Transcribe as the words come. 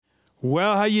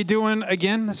Well, how you doing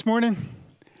again this morning?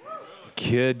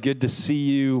 Good to see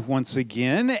you once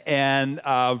again. And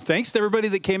thanks to everybody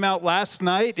that came out last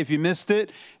night. If you missed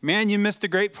it, man, you missed a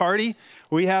great party.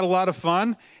 We had a lot of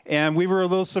fun, and we were a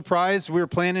little surprised. We were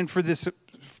planning for this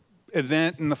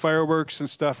event and the fireworks and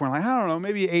stuff. We're like, I don't know,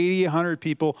 maybe 80, 100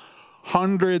 people.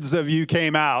 Hundreds of you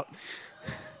came out.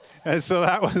 And so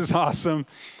that was awesome.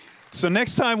 So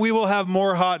next time we will have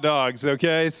more hot dogs,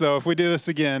 okay? So if we do this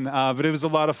again, but it was a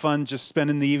lot of fun just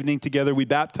spending the evening together. We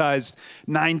baptized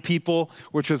 9 people,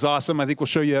 which was awesome. I think we'll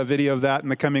show you a video of that in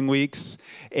the coming weeks.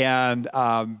 And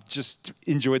just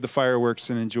enjoyed the fireworks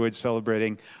and enjoyed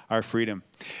celebrating our freedom.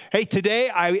 Hey, today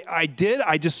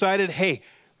I decided, hey,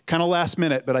 kind of last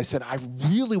minute, but I said, I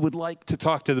really would like to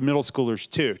talk to the middle schoolers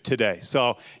too today.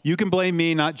 So you can blame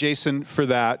me, not Jason, for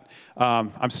that.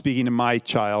 I'm speaking to my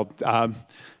child.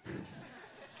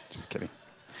 Just kidding.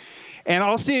 And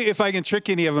I'll see if I can trick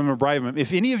any of them or bribe them.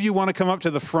 If any of you want to come up to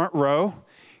the front row,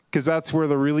 because that's where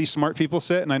the really smart people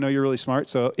sit, and I know you're really smart.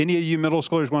 So any of you middle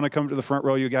schoolers want to come to the front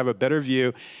row, you have a better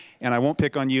view, and I won't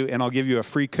pick on you, and I'll give you a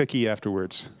free cookie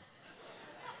afterwards.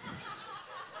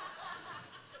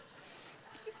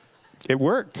 It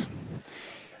worked.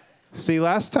 See,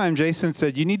 last time Jason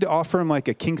said you need to offer them like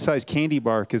a king-size candy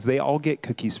bar because they all get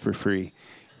cookies for free.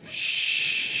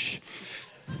 Shh.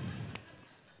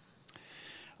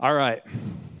 All right.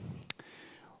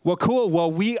 Well, cool.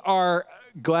 Well, we are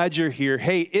glad you're here.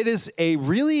 Hey, it is a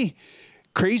really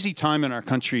crazy time in our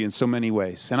country in so many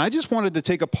ways. And I just wanted to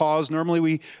take a pause.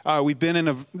 Normally we've been in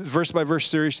a verse-by-verse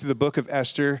series through the book of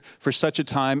Esther for such a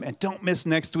time. And don't miss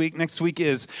next week. Next week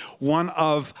is one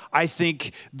of, I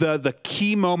think, the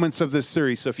key moments of this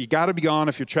series. So if you got to be gone,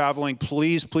 if you're traveling,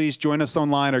 please join us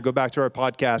online or go back to our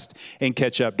podcast and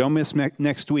catch up. Don't miss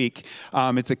next week.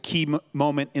 It's a key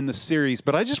moment in the series.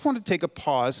 But I just want to take a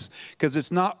pause because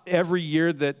it's not every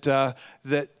year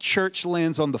that church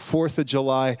lands on the 4th of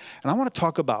July. And I want to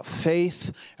talk about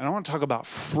faith, and I want to talk about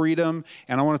freedom,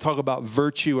 and I want to talk about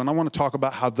virtue, and I want to talk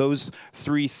about how those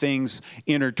 3 things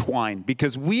intertwine.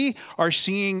 Because we are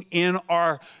seeing in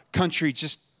our country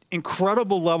just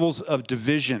incredible levels of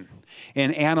division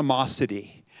and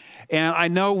animosity. And I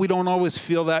know we don't always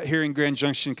feel that here in Grand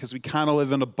Junction because we kind of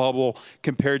live in a bubble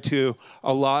compared to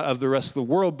a lot of the rest of the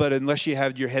world. But unless you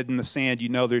have your head in the sand, you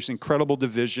know there's incredible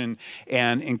division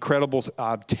and incredible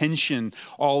tension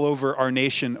all over our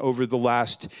nation over the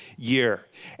last year.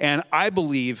 And I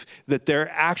believe that there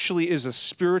actually is a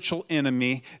spiritual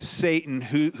enemy, Satan,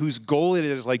 whose goal it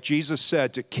is, like Jesus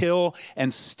said, to kill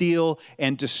and steal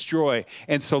and destroy.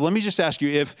 And so let me just ask you,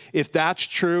 if that's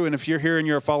true, and if you're here and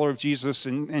you're a follower of Jesus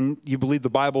and you believe the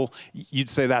Bible, you'd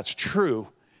say that's true.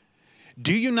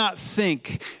 Do you not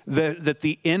think that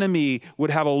the enemy would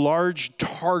have a large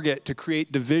target to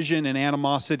create division and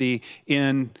animosity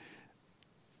in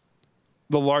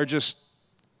the largest,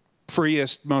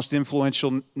 freest, most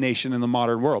influential nation in the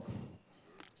modern world?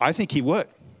 I think he would.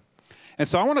 And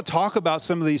so I want to talk about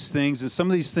some of these things and some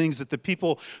of these things that the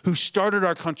people who started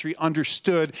our country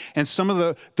understood and some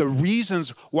of the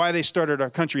reasons why they started our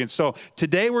country. And so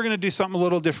today we're going to do something a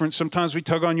little different. Sometimes we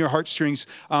tug on your heartstrings.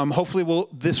 Hopefully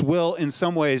this will in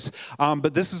some ways.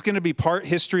 But this is going to be part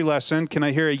history lesson. Can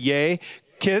I hear a yay?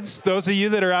 Kids, those of you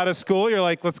that are out of school, you're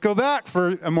like, let's go back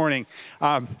for a morning.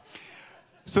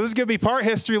 So this is going to be part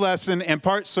history lesson and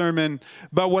part sermon.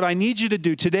 But what I need you to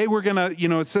do today, we're going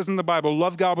to, it says in the Bible,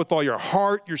 love God with all your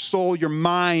heart, your soul, your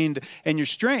mind, and your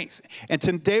strength. And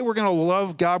today we're going to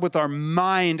love God with our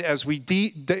mind as we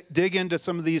dig into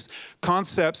some of these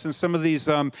concepts and some of these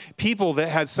people that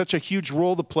had such a huge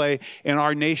role to play in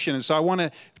our nation. And so I want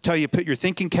to tell you, put your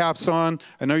thinking caps on.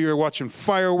 I know you were watching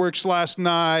fireworks last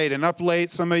night and up late,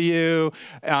 some of you.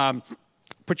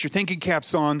 Put your thinking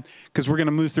caps on because we're going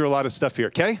to move through a lot of stuff here,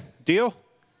 okay? Deal?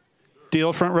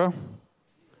 Deal, front row?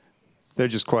 They're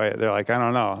just quiet. They're like, I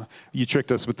don't know. You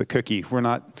tricked us with the cookie. We're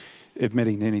not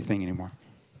admitting anything anymore.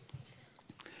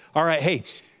 All right, hey,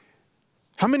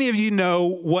 how many of you know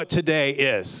what today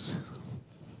is?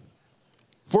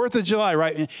 4th of July,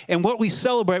 right? And what we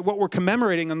celebrate, what we're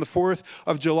commemorating on the 4th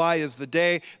of July is the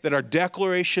day that our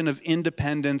Declaration of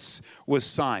Independence was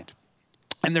signed.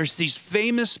 And there's these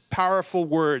famous, powerful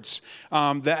words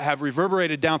that have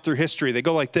reverberated down through history. They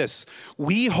go like this: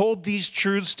 we hold these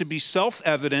truths to be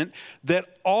self-evident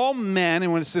that all men,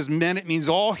 and when it says men, it means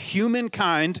all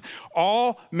humankind,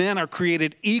 all men are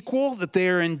created equal, that they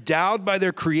are endowed by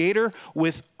their Creator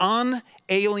with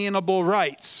unalienable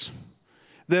rights,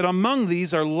 that among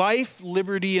these are life,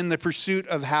 liberty, and the pursuit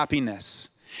of happiness.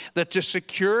 That to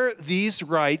secure these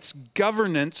rights,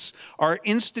 governance are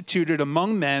instituted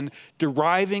among men,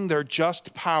 deriving their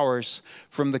just powers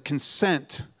from the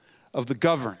consent of the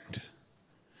governed.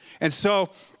 And so,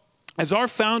 as our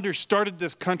founders started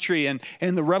this country and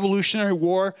the Revolutionary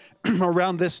War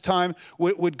around this time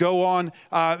would go on,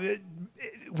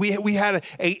 we had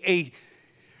a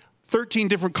 13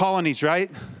 different colonies, right?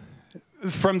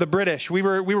 From the British. We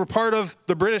were part of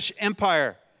the British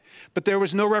Empire, but there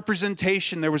was no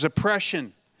representation. There was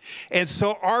oppression. And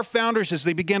so our founders, as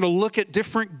they began to look at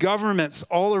different governments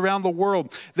all around the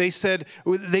world, they said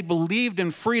they believed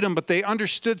in freedom, but they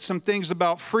understood some things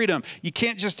about freedom. You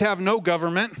can't just have no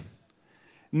government.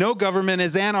 No government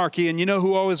is anarchy. And you know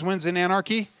who always wins in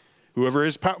anarchy? Whoever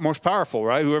is most powerful,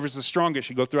 right? Whoever's the strongest.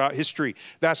 You go throughout history.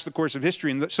 That's the course of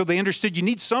history. And so they understood you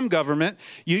need some government.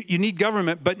 You need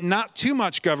government, but not too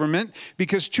much government,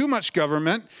 because too much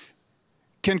government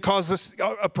can cause this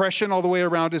oppression all the way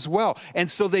around as well. And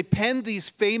so they penned these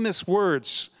famous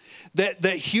words that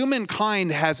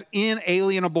humankind has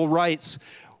inalienable rights,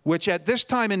 which at this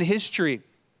time in history,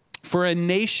 for a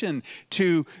nation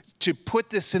to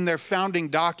put this in their founding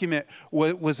document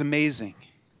was amazing.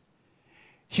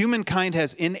 Humankind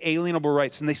has inalienable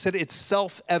rights, and they said it's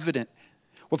self-evident.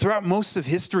 Well, throughout most of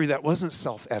history, that wasn't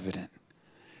self-evident.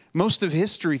 Most of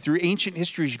history, through ancient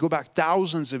histories, you go back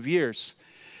thousands of years,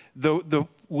 the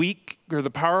weak or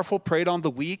the powerful preyed on the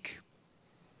weak.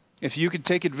 If you could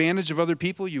take advantage of other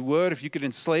people, you would. If you could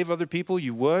enslave other people,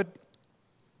 you would.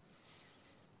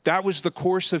 That was the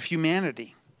course of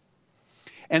humanity.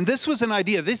 And this was an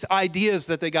idea. These ideas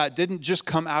that they got didn't just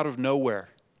come out of nowhere.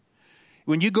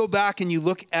 When you go back and you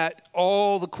look at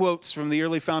all the quotes from the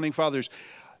early founding fathers,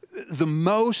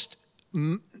 the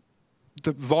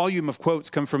volume of quotes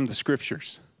come from the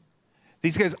scriptures.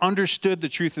 These guys understood the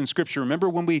truth in Scripture. Remember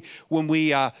when we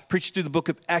preached through the book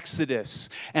of Exodus,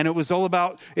 and it was all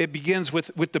about, it begins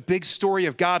with the big story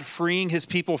of God freeing his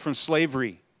people from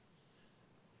slavery.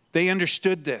 They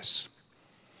understood this.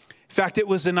 In fact, it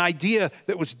was an idea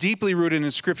that was deeply rooted in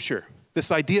Scripture.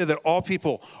 This idea that all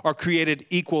people are created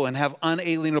equal and have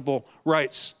unalienable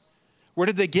rights. Where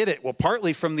did they get it? Well,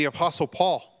 partly from the Apostle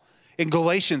Paul. In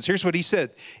Galatians, here's what he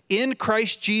said. In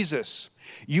Christ Jesus,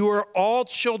 you are all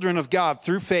children of God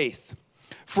through faith.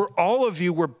 For all of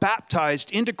you were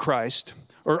baptized into Christ,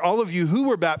 or all of you who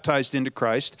were baptized into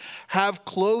Christ, have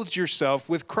clothed yourself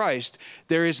with Christ.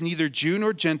 There is neither Jew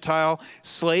nor Gentile,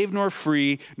 slave nor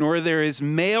free, nor there is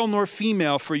male nor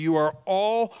female, for you are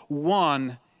all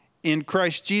one in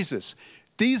Christ Jesus.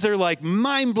 These are like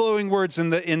mind-blowing words in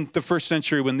the first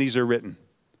century when these are written.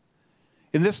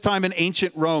 In this time in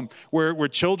ancient Rome, where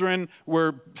children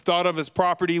were thought of as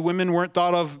property, women weren't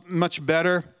thought of much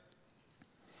better.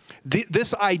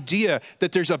 This idea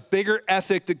that there's a bigger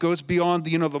ethic that goes beyond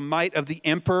the might of the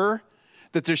emperor,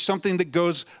 that there's something that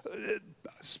goes,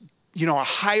 a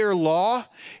higher law,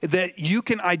 that you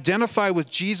can identify with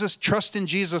Jesus, trust in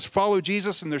Jesus, follow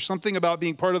Jesus, and there's something about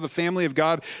being part of the family of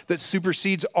God that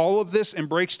supersedes all of this and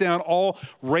breaks down all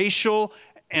racial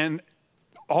and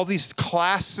all these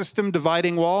class system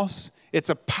dividing walls. It's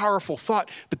a powerful thought.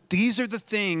 But these are the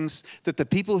things that the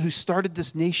people who started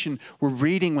this nation were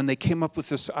reading when they came up with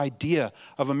this idea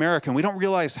of America. And we don't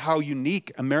realize how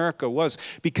unique America was,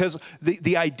 because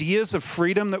the ideas of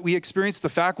freedom that we experience, the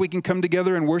fact we can come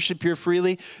together and worship here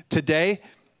freely today,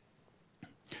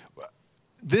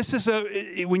 this is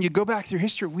when you go back through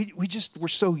history, we're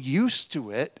so used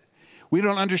to it. We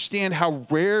don't understand how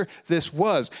rare this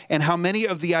was and how many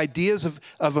of the ideas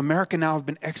of America now have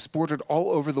been exported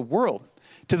all over the world,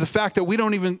 to the fact that we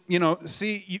don't even,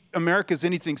 see America as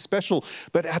anything special.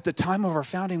 But at the time of our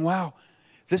founding, wow,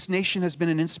 this nation has been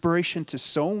an inspiration to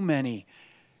so many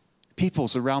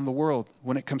peoples around the world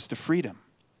when it comes to freedom.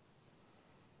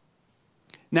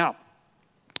 Now,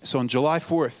 so on July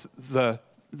 4th,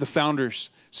 the founders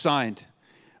signed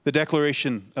the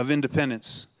Declaration of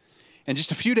Independence. And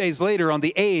just a few days later, on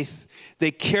the 8th,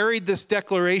 they carried this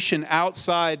declaration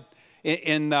outside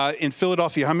in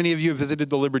Philadelphia. How many of you have visited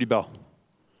the Liberty Bell?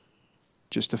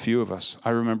 Just a few of us.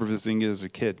 I remember visiting it as a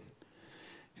kid.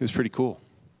 It was pretty cool.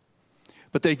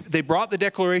 But they brought the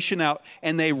declaration out,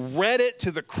 and they read it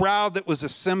to the crowd that was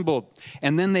assembled.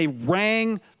 And then they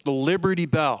rang the Liberty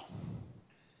Bell.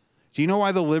 Do you know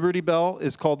why the Liberty Bell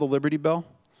is called the Liberty Bell?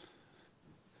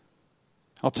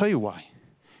 I'll tell you why.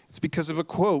 It's because of a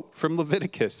quote from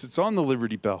Leviticus. It's on the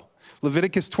Liberty Bell.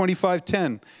 Leviticus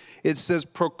 25:10. It says,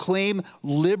 proclaim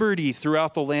liberty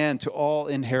throughout the land to all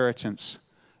inheritance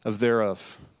of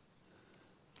thereof.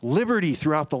 Liberty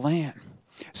throughout the land.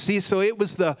 See, so it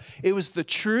was the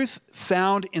truth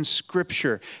found in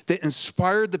Scripture that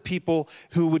inspired the people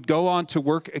who would go on to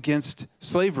work against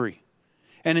slavery,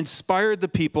 and inspired the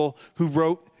people who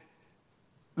wrote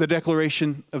the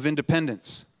Declaration of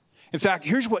Independence. In fact,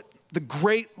 here's what the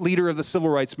great leader of the civil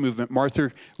rights movement,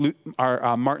 Martin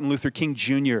Luther King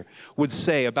Jr., would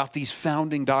say about these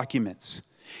founding documents.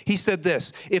 He said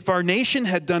this: if our nation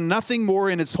had done nothing more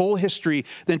in its whole history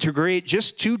than to create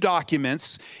just 2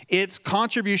 documents, its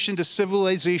contribution to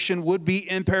civilization would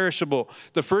be imperishable.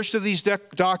 The first of these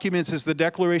documents is the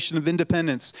Declaration of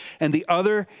Independence, and the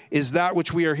other is that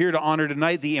which we are here to honor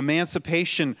tonight, the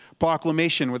Emancipation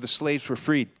Proclamation, where the slaves were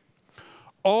freed.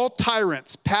 All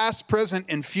tyrants, past, present,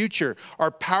 and future, are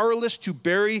powerless to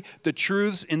bury the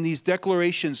truths in these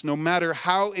declarations, no matter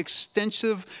how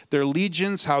extensive their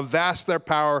legions, how vast their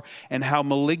power, and how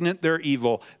malignant their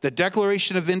evil. The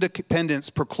Declaration of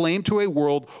Independence proclaimed to a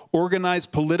world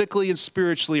organized politically and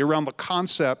spiritually around the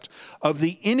concept of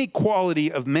the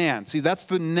inequality of man. See, that's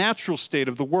the natural state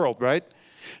of the world, right?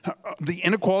 The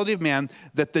inequality of man,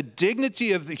 that the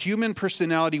dignity of the human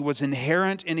personality was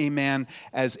inherent in a man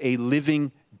as a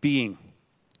living being.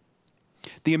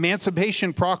 The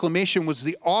Emancipation Proclamation was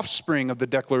the offspring of the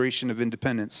Declaration of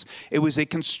Independence. It was a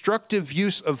constructive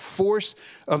use of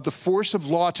the force of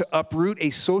law to uproot a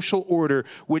social order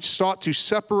which sought to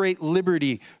separate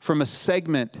liberty from a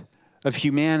segment of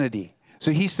humanity.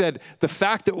 So he said the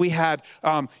fact that we had,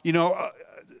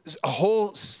 a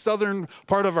whole southern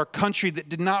part of our country that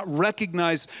did not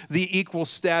recognize the equal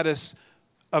status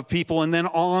of people, and then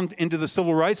on into the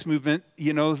civil rights movement,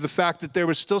 the fact that there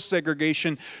was still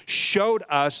segregation showed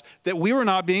us that we were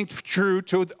not being true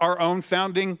to our own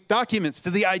founding documents, to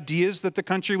the ideas that the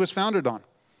country was founded on.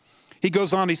 He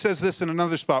goes on, he says this in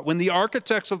another spot: when the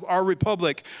architects of our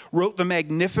republic wrote the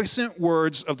magnificent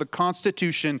words of the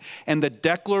Constitution and the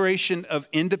Declaration of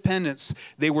Independence,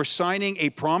 they were signing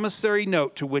a promissory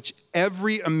note to which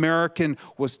every American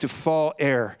was to fall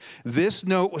heir. This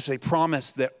note was a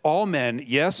promise that all men,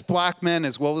 yes, black men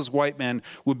as well as white men,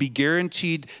 would be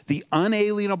guaranteed the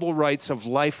unalienable rights of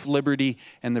life, liberty,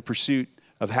 and the pursuit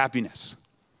of happiness.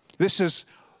 This is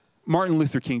Martin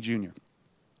Luther King Jr.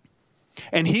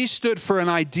 And he stood for an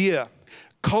idea,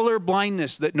 color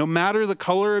blindness, that no matter the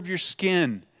color of your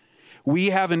skin, we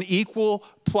have an equal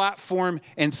platform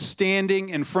and standing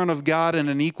in front of God, and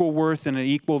an equal worth and an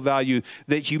equal value,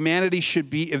 that humanity should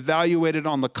be evaluated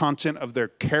on the content of their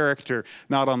character,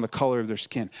 not on the color of their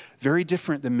skin. Very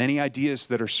different than many ideas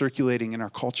that are circulating in our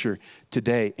culture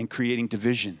today and creating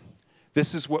division.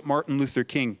 This is what Martin Luther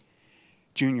King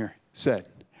Jr. said.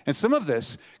 And some of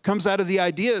this comes out of the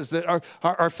ideas that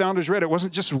our founders read. It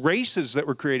wasn't just races that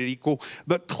were created equal,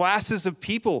 but classes of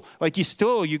people. Like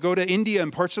you go to India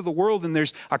and parts of the world, and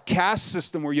there's a caste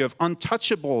system where you have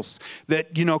untouchables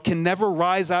that, can never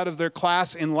rise out of their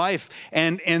class in life.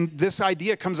 And this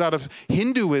idea comes out of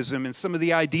Hinduism and some of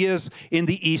the ideas in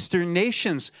the Eastern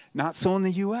nations. Not so in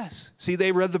the U.S. See,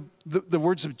 they read the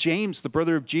words of James, the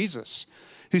brother of Jesus,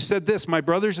 who said this: my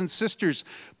brothers and sisters,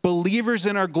 believers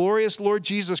in our glorious Lord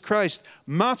Jesus Christ,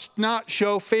 must not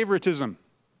show favoritism.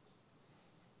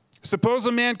 Suppose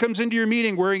a man comes into your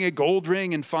meeting wearing a gold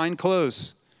ring and fine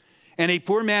clothes, and a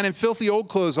poor man in filthy old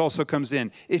clothes also comes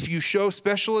in. If you show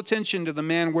special attention to the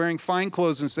man wearing fine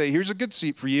clothes and say, here's a good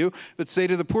seat for you, but say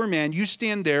to the poor man, you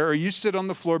stand there, or you sit on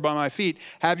the floor by my feet,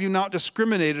 have you not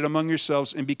discriminated among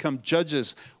yourselves and become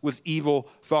judges with evil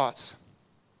thoughts?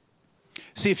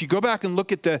 See, if you go back and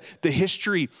look at the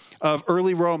history of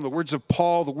early Rome, the words of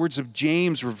Paul, the words of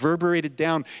James reverberated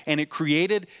down, and it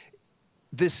created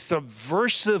this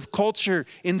subversive culture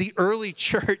in the early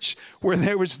church where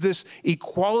there was this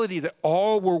equality that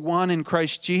all were one in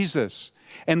Christ Jesus.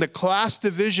 And the class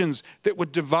divisions that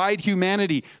would divide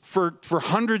humanity for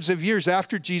hundreds of years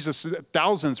after Jesus,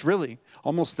 thousands really,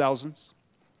 almost thousands.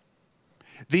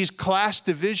 These class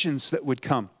divisions that would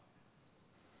come.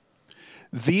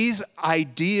 These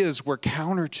ideas were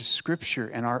counter to Scripture,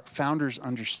 and our founders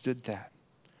understood that.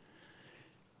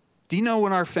 Do you know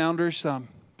when our founders,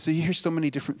 so you hear so many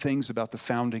different things about the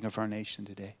founding of our nation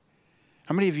today.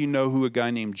 How many of you know who a guy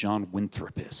named John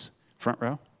Winthrop is? Front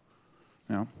row?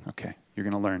 No? Okay, you're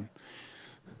going to learn.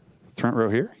 Front row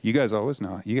here? You guys always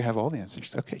know. You have all the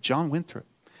answers. Okay, John Winthrop.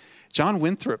 John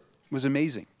Winthrop was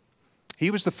amazing. He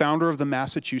was the founder of the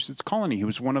Massachusetts colony. He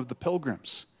was one of the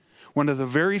Pilgrims, one of the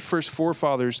very first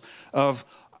forefathers of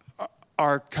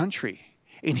our country.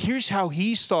 And here's how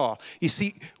he saw. You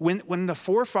see, when the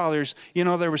forefathers,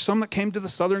 there were some that came to the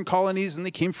southern colonies and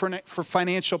they came for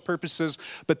financial purposes,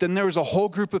 but then there was a whole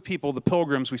group of people, the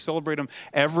Pilgrims, we celebrate them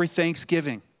every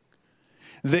Thanksgiving,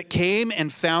 that came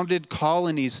and founded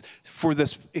colonies for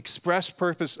this express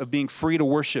purpose of being free to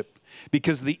worship.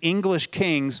 Because the English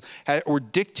kings were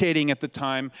dictating at the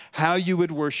time how you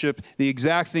would worship, the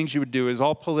exact things you would do. It was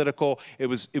all political. It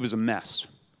was a mess.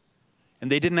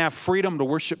 And they didn't have freedom to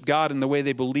worship God in the way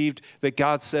they believed that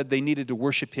God said they needed to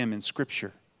worship him in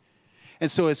Scripture. And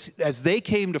so as they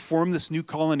came to form this new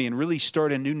colony and really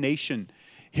start a new nation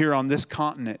here on this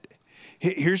continent,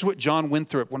 here's what John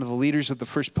Winthrop, one of the leaders of the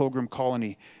first Pilgrim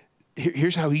colony,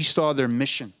 here's how he saw their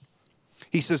mission.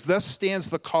 He says, "Thus stands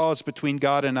the cause between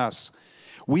God and us.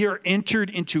 We are entered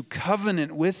into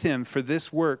covenant with him for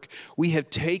this work. We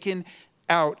have taken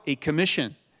out a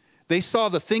commission." They saw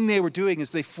the thing they were doing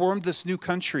as they formed this new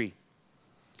country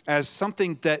as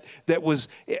something that was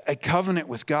a covenant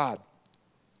with God.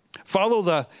 Follow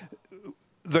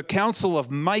the counsel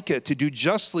of Micah, to do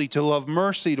justly, to love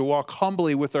mercy, to walk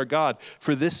humbly with our God.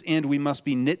 For this end we must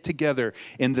be knit together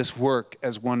in this work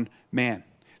as one man.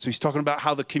 So he's talking about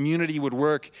how the community would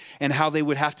work and how they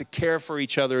would have to care for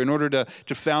each other in order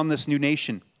to found this new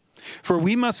nation. "For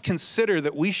we must consider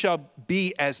that we shall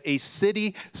be as a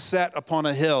city set upon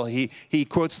a hill." He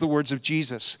quotes the words of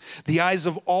Jesus. "The eyes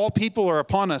of all people are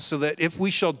upon us, so that if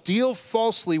we shall deal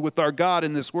falsely with our God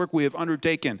in this work we have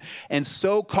undertaken, and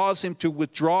so cause him to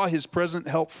withdraw his present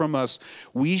help from us,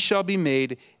 we shall be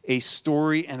made a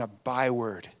story and a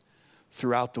byword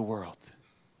throughout the world."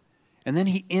 And then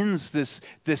he ends this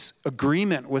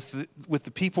agreement with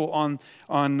the people on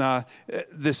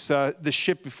this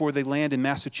ship before they land in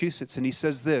Massachusetts. And he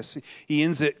says this. He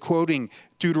ends it quoting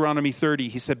Deuteronomy 30.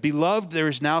 He said, "Beloved, there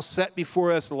is now set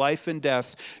before us life and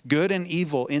death, good and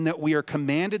evil, in that we are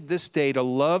commanded this day to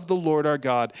love the Lord our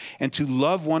God and to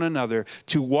love one another,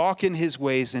 to walk in his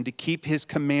ways and to keep his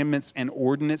commandments and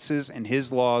ordinances and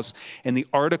his laws, and the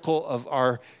article of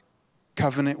our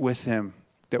covenant with him,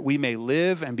 that we may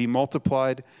live and be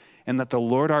multiplied, and that the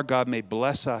Lord our God may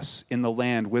bless us in the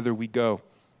land whither we go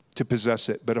to possess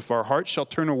it. But if our hearts shall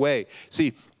turn away,"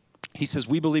 see, he says,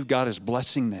 we believe God is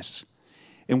blessing this.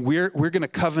 And we're going to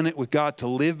covenant with God to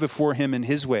live before him in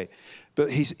his way.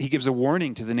 But he gives a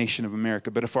warning to the nation of America.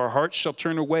 "But if our hearts shall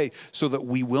turn away, so that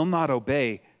we will not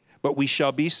obey, but we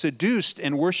shall be seduced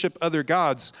and worship other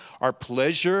gods, our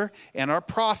pleasure and our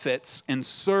profits, and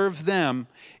serve them,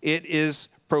 it is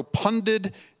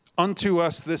propunded unto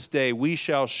us this day, we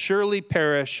shall surely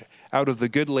perish out of the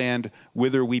good land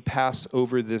whither we pass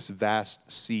over this vast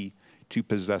sea to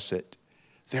possess it.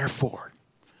 Therefore,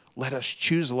 let us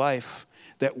choose life,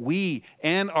 that we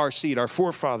and our seed, our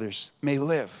forefathers, may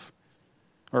live,"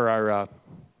 or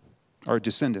our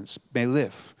descendants may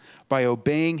live, "by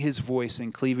obeying his voice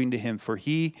and cleaving to him, for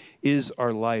he is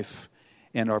our life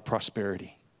and our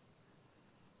prosperity."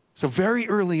 So very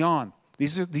early on,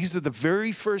 these are the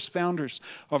very first founders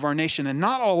of our nation, and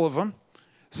not all of them.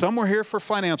 Some were here for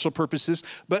financial purposes,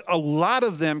 but a lot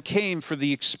of them came for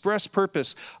the express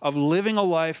purpose of living a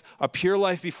life, a pure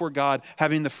life before God,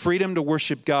 having the freedom to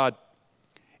worship God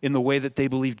in the way that they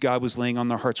believed God was laying on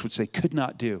their hearts, which they could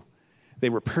not do. They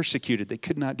were persecuted. They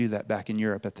could not do that back in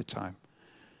Europe at the time.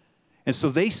 And so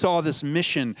they saw this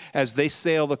mission as they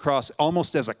sailed across,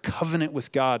 almost as a covenant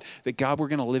with God, that God, we're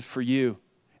going to live for you.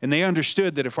 And they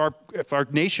understood that if our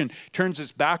nation turns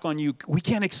its back on you, we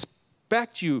can't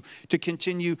expect you to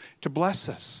continue to bless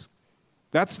us.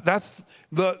 That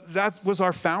was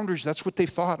our founders. That's what they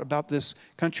thought about this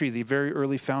country, the very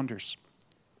early founders.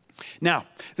 Now,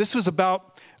 this was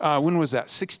about, when was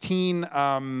that?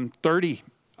 1630,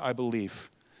 I believe.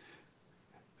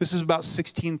 This is about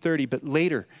 1630, but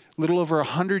later, a little over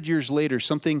 100 years later,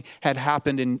 something had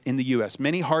happened in the U.S.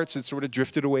 Many hearts had sort of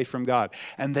drifted away from God.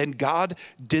 And then God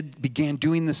began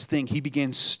doing this thing. He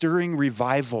began stirring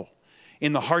revival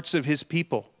in the hearts of his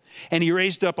people. And he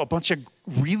raised up a bunch of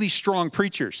really strong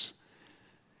preachers.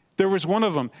 There was one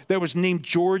of them that was named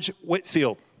George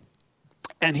Whitefield.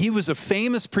 And he was a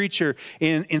famous preacher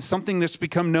in something that's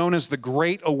become known as the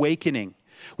Great Awakening,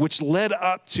 which led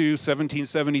up to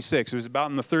 1776. It was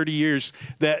about in the 30 years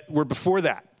that were before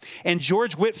that. And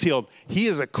George Whitefield, he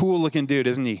is a cool-looking dude,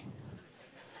 isn't he?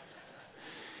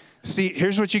 See,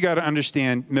 here's what you got to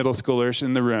understand, middle schoolers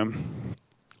in the room.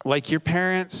 Like your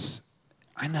parents,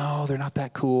 I know they're not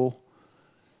that cool,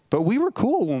 but we were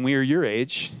cool when we were your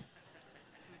age.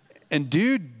 And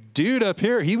dude up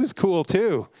here, he was cool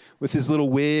too, with his little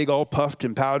wig all puffed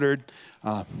and powdered.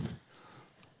 I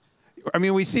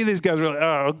mean, we see these guys, we're like,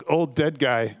 oh, old dead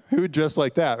guy. Who would dress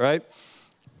like that, right?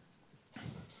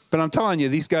 But I'm telling you,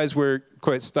 these guys were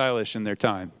quite stylish in their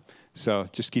time. So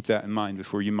just keep that in mind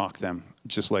before you mock them.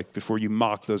 Just like before you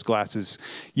mock those glasses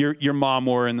your mom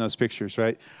wore in those pictures,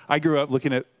 right? I grew up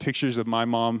looking at pictures of my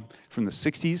mom from the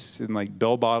 60s and like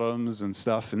bell bottoms and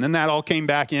stuff. And then that all came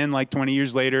back in like 20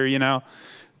 years later, you know.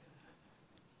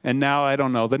 And now, I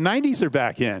don't know, the 90s are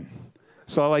back in.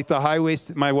 So like the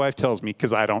high-waisted, my wife tells me,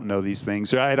 because I don't know these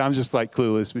things, right? I'm just like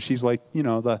clueless, but she's like,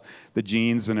 the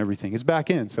jeans and everything is back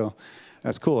in. So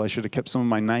that's cool. I should have kept some of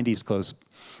my 90s clothes.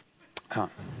 I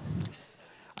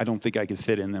don't think I could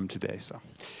fit in them today. So,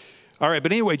 all right.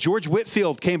 But anyway, George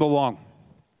Whitefield came along.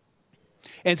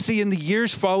 And see, in the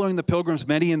years following the Pilgrims,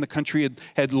 many in the country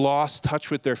had lost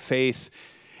touch with their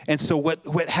faith. And so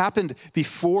what happened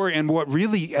before, and what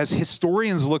really, as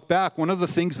historians look back, one of the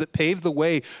things that paved the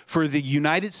way for the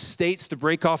United States to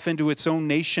break off into its own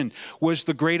nation was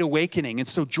the Great Awakening. And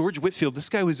so George Whitefield, this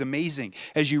guy was amazing.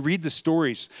 As you read the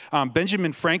stories,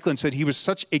 Benjamin Franklin said he was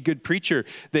such a good preacher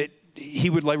that he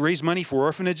would raise money for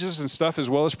orphanages and stuff, as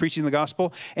well as preaching the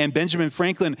gospel. And Benjamin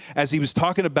Franklin, as he was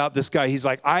talking about this guy, he's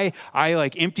like, I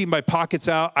emptied my pockets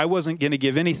out. I wasn't going to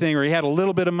give anything, or he had a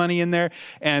little bit of money in there.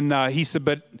 And he said,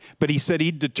 but he said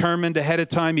he determined ahead of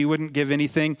time he wouldn't give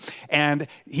anything. And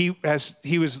as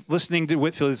he was listening to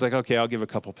Whitefield, he's like, okay, I'll give a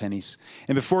couple pennies.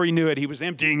 And before he knew it, he was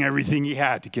emptying everything he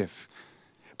had to give.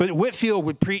 But Whitefield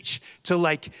would preach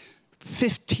to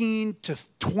 15 to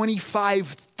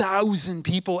 25,000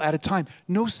 people at a time.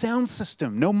 No sound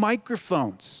system, no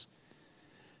microphones.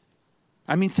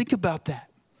 I mean, think about that.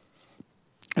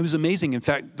 It was amazing. In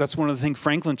fact, that's one of the things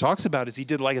Franklin talks about is he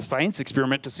did a science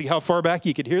experiment to see how far back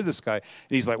he could hear this guy. And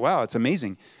he's like, wow, it's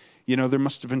amazing. There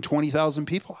must have been 20,000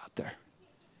 people out there.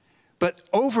 But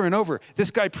over and over,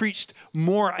 this guy preached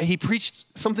more. He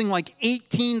preached something like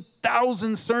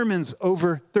 18,000 sermons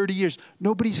over 30 years.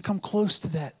 Nobody's come close to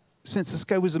that since. This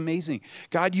guy was amazing.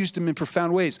 God used him in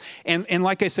profound ways. And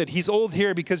like I said, he's old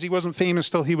here because he wasn't famous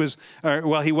till he was,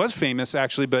 he was famous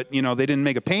actually, but they didn't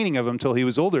make a painting of him till he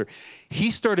was older. He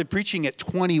started preaching at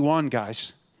 21,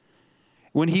 guys.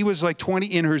 When he was 20,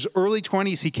 in his early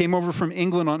 20s, he came over from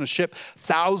England on a ship.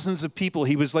 Thousands of people.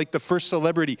 He was the first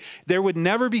celebrity. There would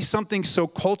never be something so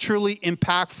culturally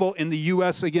impactful in the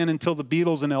U.S. again until the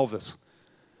Beatles and Elvis.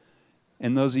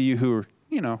 And those of you who are,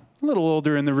 a little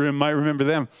older in the room might remember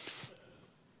them.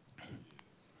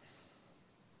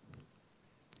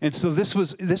 And so this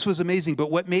was amazing.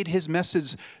 But what made his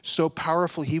message so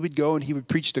powerful, he would go and he would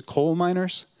preach to coal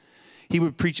miners. He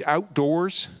would preach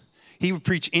outdoors. He would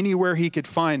preach anywhere he could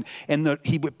find. And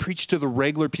he would preach to the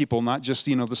regular people, not just,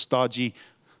 the stodgy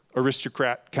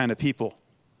aristocrat kind of people.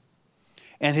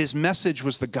 And his message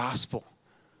was the gospel.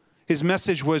 His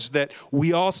message was that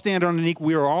we all stand on an equal,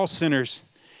 we are all sinners,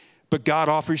 but God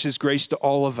offers his grace to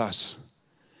all of us.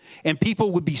 And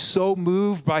people would be so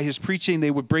moved by his preaching,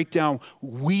 they would break down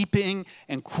weeping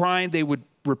and crying. They would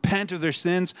repent of their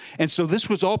sins. And so this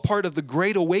was all part of the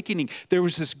Great Awakening. There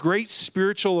was this great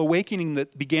spiritual awakening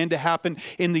that began to happen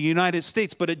in the United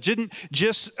States, but it didn't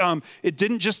just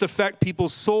affect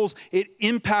people's souls. It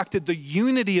impacted the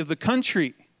unity of the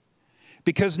country.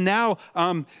 Because now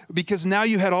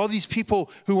you had all these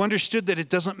people who understood that it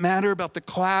doesn't matter about the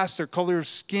class or color of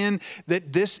skin,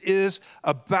 that this is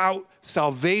about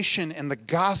salvation and the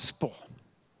gospel.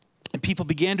 And people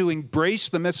began to embrace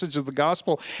the message of the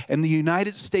gospel. And the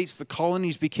United States, the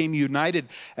colonies, became united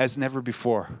as never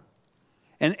before.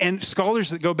 And scholars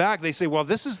that go back, they say, well,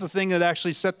 this is the thing that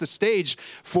actually set the stage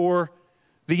for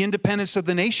the independence of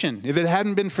the nation. If it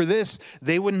hadn't been for this,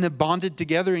 they wouldn't have bonded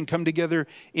together and come together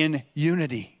in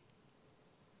unity.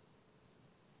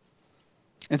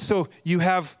 And so you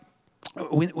have,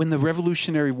 when the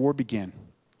Revolutionary War began,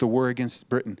 the war against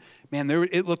Britain, man,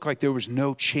 it looked like there was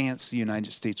no chance the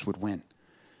United States would win.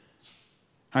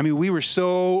 I mean, we were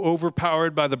so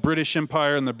overpowered by the British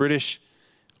Empire and the British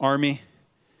Army.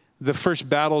 The first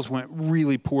battles went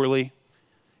really poorly.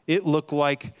 It looked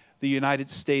like the United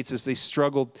States, as they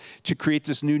struggled to create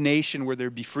this new nation where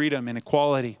there'd be freedom and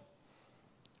equality,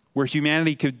 where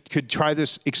humanity could try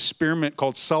this experiment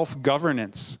called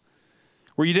self-governance,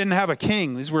 where you didn't have a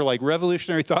king. These were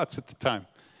revolutionary thoughts at the time.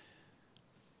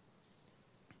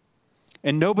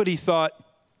 And nobody thought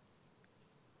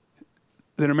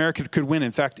that America could win.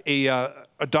 In fact, a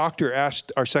doctor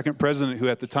asked our second president, who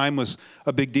at the time was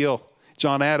a big deal,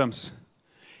 John Adams,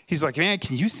 he's like, man,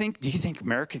 do you think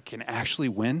America can actually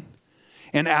win?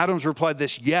 And Adams replied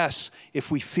this, yes,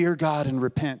 if we fear God and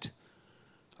repent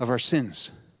of our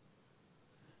sins.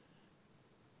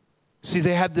 See,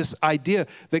 they had this idea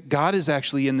that God is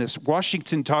actually in this.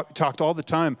 Washington talked all the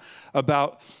time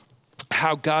about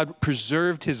how God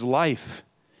preserved his life.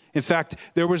 In fact,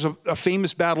 there was a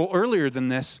famous battle earlier than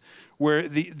this where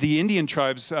the Indian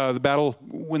tribes, the battle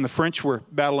when the French were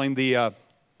battling the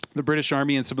British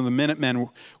Army and some of the Minutemen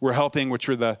were helping, which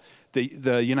were the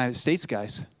United States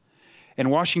guys. And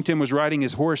Washington was riding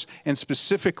his horse, and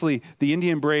specifically the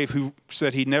Indian brave who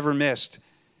said he never missed,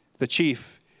 the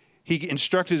chief, he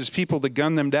instructed his people to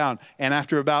gun them down. And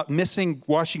after about missing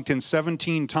Washington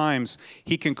 17 times,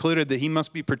 he concluded that he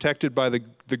must be protected by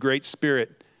the Great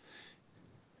Spirit.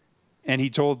 And he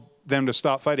told them to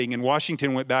stop fighting. And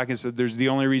Washington went back and said, the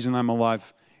only reason I'm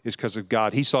alive is because of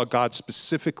God. He saw God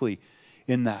specifically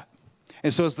in that.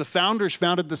 And so as the founders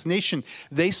founded this nation,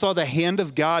 they saw the hand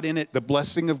of God in it, the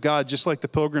blessing of God, just like the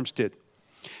Pilgrims did.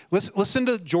 Listen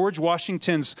to George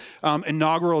Washington's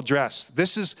inaugural address.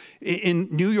 This is in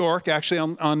New York, actually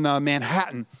on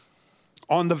Manhattan,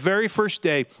 on the very first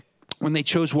day when they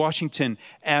chose Washington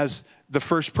as the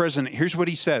first president. Here's what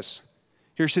he says.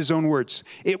 Here's his own words.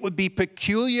 It would be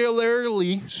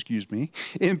peculiarly,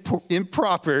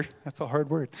 improper, that's a hard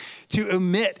word, to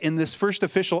omit in this first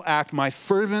official act my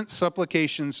fervent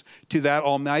supplications to that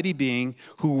almighty being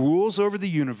who rules over the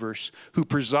universe, who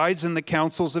presides in the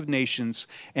councils of nations,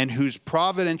 and whose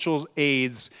providential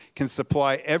aids can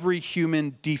supply every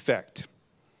human defect.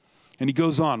 And he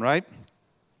goes on, right?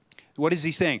 What is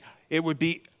he saying? It would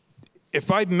be,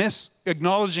 if I miss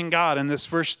acknowledging God in this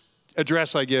first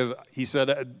address I give, he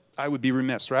said, I would be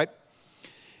remiss, right?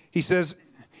 He says,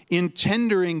 in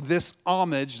tendering this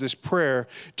homage, this prayer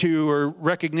or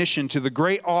recognition to the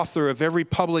great author of every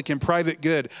public and private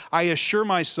good, I assure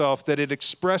myself that it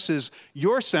expresses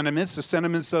your sentiments, the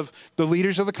sentiments of the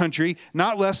leaders of the country,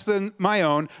 not less than my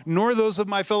own, nor those of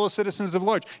my fellow citizens at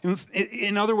large.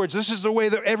 In other words, this is the way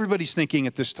that everybody's thinking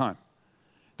at this time,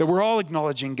 that we're all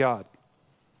acknowledging God,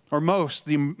 or most,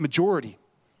 the majority.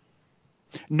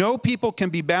 No people can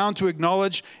be bound to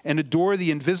acknowledge and adore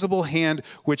the invisible hand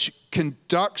which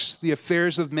conducts the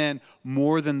affairs of men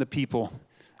more than the people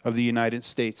of the United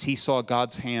States. He saw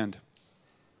God's hand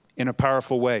in a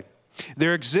powerful way.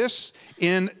 There exists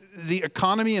in the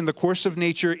economy and the course of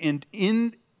nature an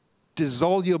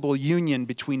indissoluble union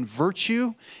between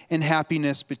virtue and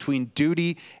happiness, between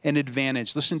duty and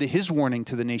advantage. Listen to his warning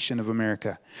to the nation of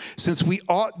America. Since we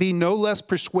ought be no less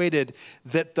persuaded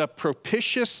that the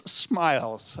propitious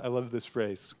smiles, I love this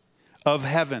phrase, of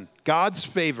heaven, God's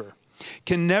favor,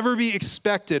 can never be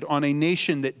expected on a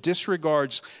nation that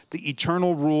disregards the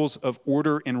eternal rules of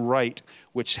order and right,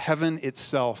 which heaven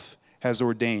itself has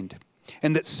ordained.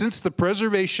 And that since the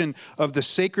preservation of the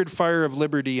sacred fire of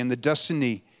liberty and the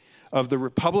destiny of the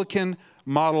Republican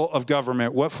model of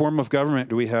government. What form of government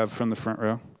do we have from the front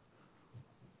row?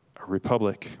 A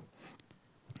republic.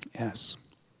 Yes.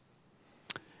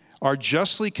 Are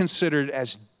justly considered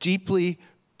as deeply,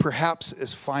 perhaps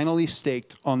as finally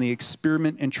staked on the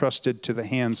experiment entrusted to the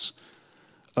hands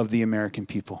of the American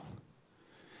people.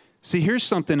 See, here's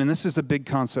something, and this is a big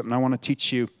concept, and I want to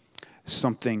teach you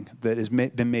something that has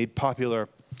been made popular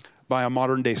by a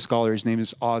modern day scholar. His name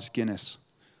is Os Guinness.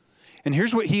 And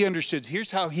here's what he understood. Here's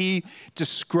how he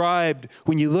described,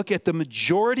 when you look at the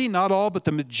majority, not all, but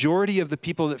the majority of the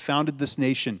people that founded this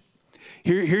nation.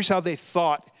 Here's how they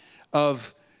thought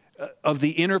of the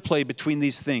interplay between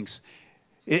these things.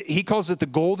 He calls it the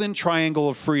golden triangle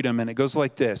of freedom, and it goes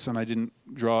like this. And I didn't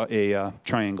draw a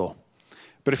triangle.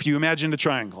 But if you imagine a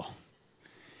triangle,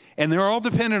 and they're all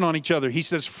dependent on each other. He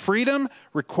says freedom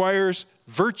requires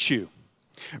virtue.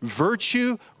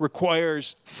 Virtue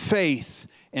requires faith.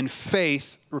 And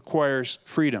faith requires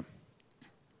freedom.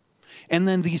 And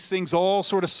then these things all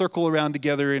sort of circle around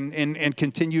together and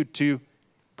continue to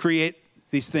create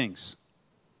these things.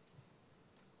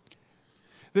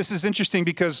 This is interesting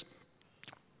because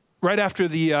right after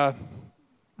the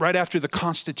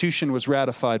Constitution was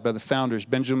ratified by the founders,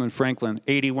 Benjamin Franklin,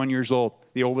 81 years old,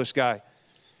 the oldest guy,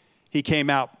 he came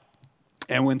out.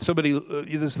 And when somebody,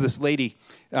 this lady,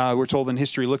 we're told in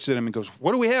history, looks at him and goes,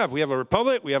 what do we have? We have a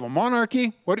republic? We have a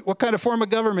monarchy? What kind of form of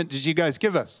government did you guys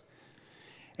give us?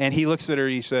 And he looks at her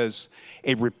and he says,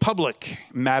 a republic,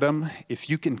 madam, if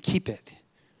you can keep it.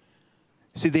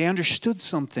 See, they understood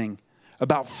something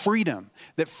about freedom,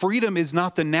 that freedom is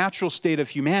not the natural state of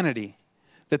humanity,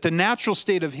 that the natural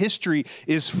state of history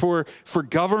is for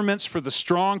governments, for the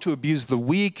strong to abuse the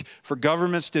weak, for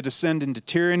governments to descend into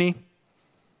tyranny.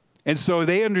 And so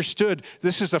they understood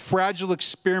this is a fragile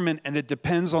experiment and it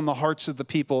depends on the hearts of the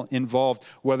people involved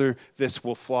whether this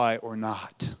will fly or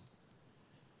not.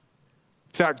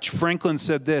 In fact, Franklin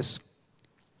said this.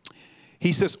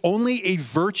 He says, only a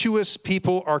virtuous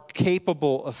people are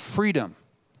capable of freedom.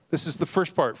 This is the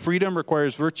first part. Freedom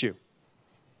requires virtue.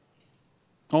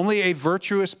 Only a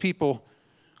virtuous people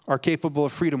are capable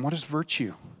of freedom. What is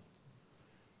virtue?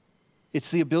 It's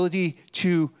the ability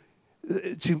to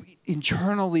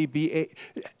internally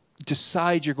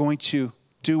decide you're going to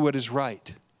do what is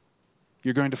right.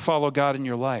 You're going to follow God in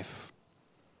your life.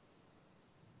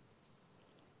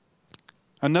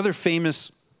 Another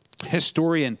famous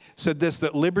historian said this,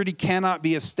 that liberty cannot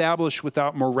be established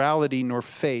without morality nor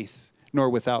faith, nor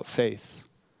without faith.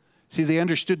 See, they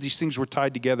understood these things were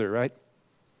tied together, right?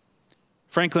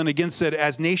 Franklin again said,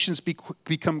 as nations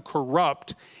become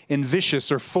corrupt and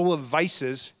vicious or full of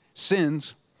vices,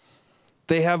 sins,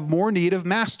 they have more need of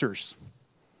masters.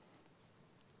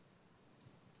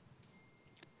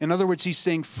 In other words, he's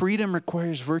saying freedom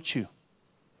requires virtue.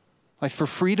 Like for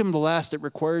freedom to last, it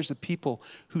requires a people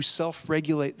who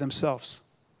self-regulate themselves.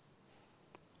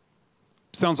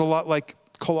 Sounds a lot like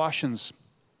Colossians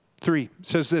 3. It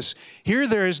says this, here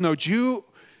there is no Jew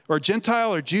or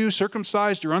Gentile or Jew,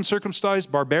 circumcised or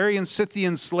uncircumcised, barbarian,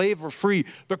 Scythian, slave or free,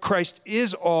 but Christ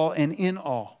is all and in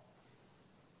all.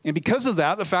 And because of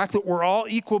that, the fact that we're all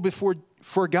equal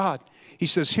before God, he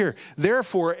says here,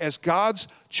 therefore, as God's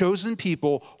chosen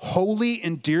people, holy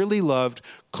and dearly loved,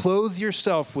 clothe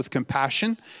yourself with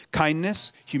compassion,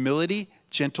 kindness, humility,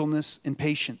 gentleness, and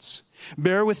patience.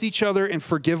 Bear with each other and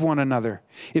forgive one another.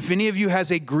 If any of you has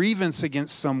a grievance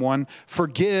against someone,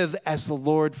 forgive as the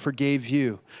Lord forgave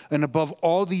you. And above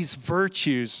all these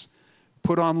virtues,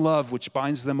 put on love, which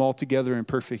binds them all together in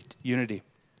perfect unity.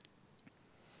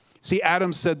 See,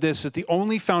 Adam said this, that the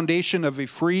only foundation of a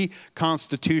free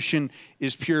constitution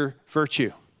is pure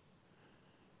virtue.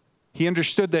 He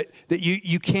understood that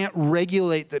you can't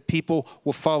regulate that people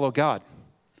will follow God.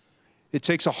 It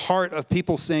takes a heart of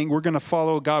people saying, we're going to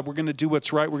follow God, we're going to do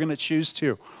what's right, we're going to choose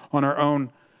to on our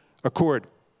own accord.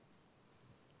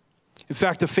 In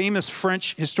fact, a famous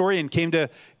French historian came to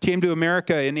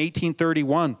America in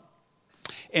 1831.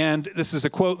 And this is a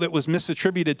quote that was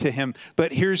misattributed to him,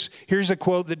 but here's a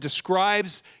quote that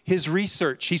describes his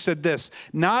research. He said this,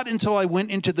 not until I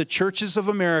went into the churches of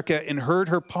America and heard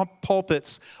her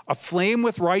pulpits aflame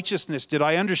with righteousness did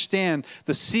I understand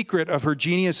the secret of her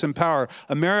genius and power.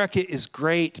 America is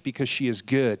great because she is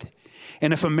good.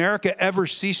 And if America ever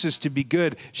ceases to be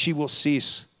good, she will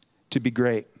cease to be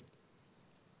great.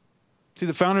 See,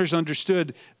 the founders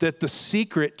understood that the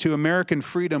secret to American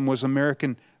freedom was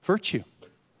American virtue.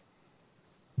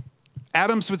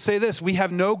 Adams would say this, we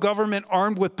have no government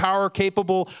armed with power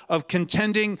capable of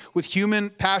contending with human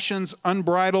passions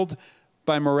unbridled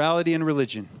by morality and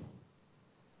religion.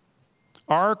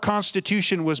 Our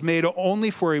Constitution was made only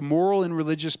for a moral and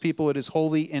religious people. It is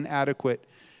wholly inadequate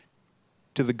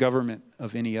to the government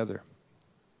of any other.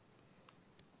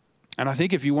 And I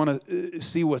think if you want to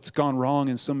see what's gone wrong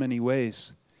in so many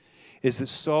ways, is that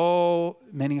so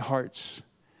many hearts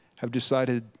have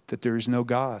decided that there is no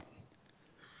God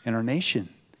in our nation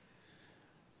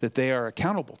that they are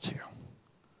accountable to.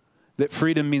 That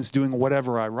freedom means doing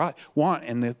whatever I want.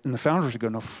 And the founders would go,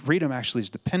 no, freedom actually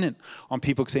is dependent on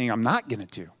people saying, I'm not going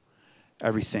to do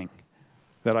everything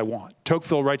that I want.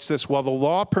 Tocqueville writes this, while the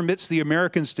law permits the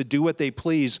Americans to do what they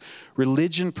please,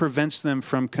 religion prevents them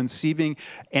from conceiving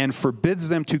and forbids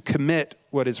them to commit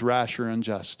what is rash or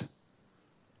unjust.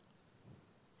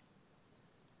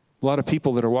 A lot of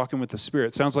people that are walking with the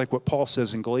Spirit. Sounds like what Paul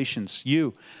says in Galatians.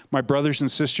 You, my brothers and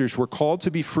sisters, were called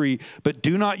to be free, but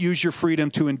do not use your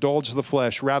freedom to indulge the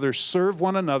flesh. Rather, serve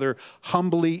one another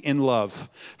humbly in love.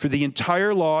 For the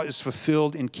entire law is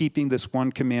fulfilled in keeping this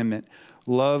one commandment.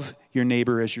 Love your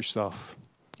neighbor as yourself.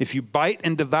 If you bite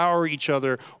and devour each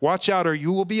other, watch out or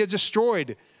you will be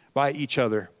destroyed by each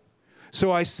other. So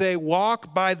I say,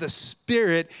 walk by the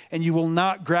Spirit, and you will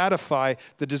not gratify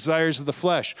the desires of the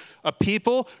flesh. A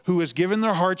people who has given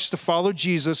their hearts to follow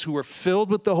Jesus, who are filled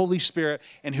with the Holy Spirit,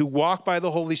 and who walk by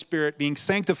the Holy Spirit, being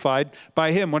sanctified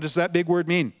by Him. What does that big word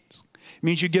mean? It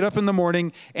means you get up in the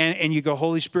morning, and you go,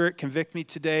 Holy Spirit, convict me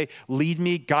today, lead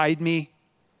me, guide me.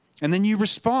 And then you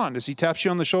respond as He taps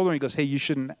you on the shoulder, and He goes, hey, you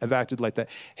shouldn't have acted like that.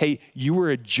 Hey, you were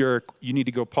a jerk. You need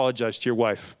to go apologize to your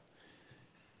wife.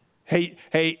 Hey,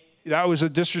 that was a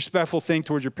disrespectful thing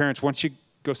towards your parents. Why don't you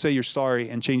go say you're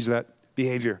sorry and change that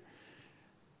behavior?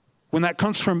 When that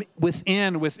comes from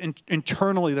within,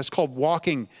 internally, that's called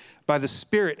walking by the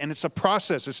Spirit. And it's a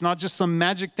process. It's not just some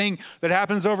magic thing that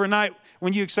happens overnight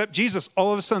when you accept Jesus.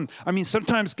 All of a sudden,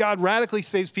 sometimes God radically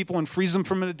saves people and frees them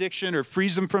from an addiction or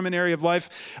frees them from an area of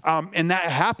life. And that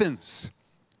happens.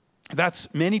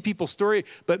 That's many people's story,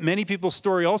 but many people's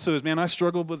story also is, man, I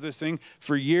struggled with this thing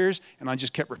for years, and I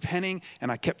just kept repenting,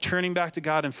 and I kept turning back to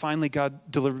God, and finally God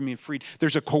delivered me and freed.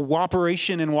 There's a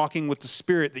cooperation in walking with the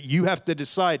Spirit that you have to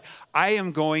decide. I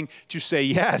am going to say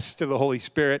yes to the Holy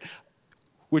Spirit,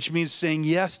 which means saying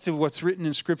yes to what's written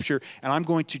in Scripture, and I'm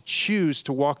going to choose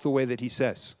to walk the way that He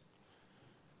says.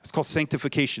 It's called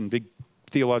sanctification, big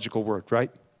theological word,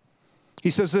 right? He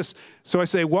says this, so I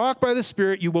say, walk by the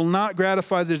Spirit, you will not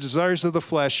gratify the desires of the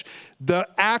flesh. The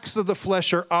acts of the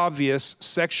flesh are obvious: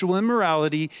 sexual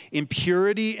immorality,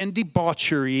 impurity and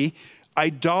debauchery,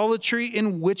 idolatry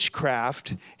and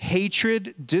witchcraft,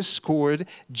 hatred, discord,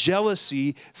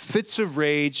 jealousy, fits of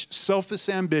rage, selfish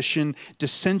ambition,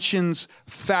 dissensions,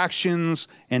 factions,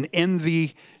 and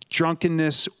envy,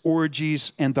 drunkenness,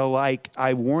 orgies, and the like.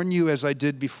 I warn you, as I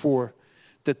did before,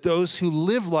 that those who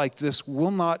live like this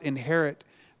will not inherit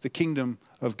the kingdom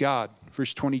of God.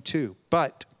 Verse 22.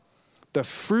 But the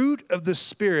fruit of the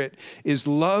Spirit is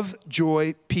love,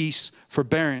 joy, peace,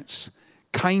 forbearance,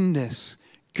 kindness,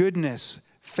 goodness,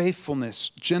 faithfulness,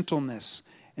 gentleness,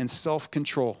 and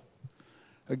self-control.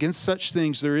 Against such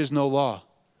things there is no law.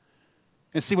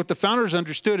 And see, what the founders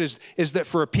understood is that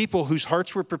for a people whose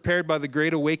hearts were prepared by the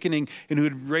Great Awakening and who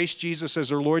had embraced Jesus as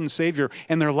their Lord and Savior,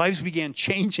 and their lives began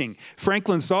changing.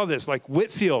 Franklin saw this, like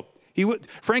Whitefield.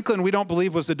 Franklin, we don't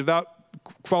believe, was a devout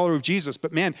follower of Jesus,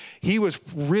 but man, he was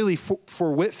really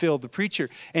for Whitefield, the preacher.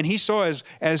 And he saw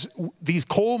as these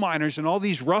coal miners and all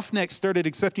these roughnecks started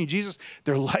accepting Jesus,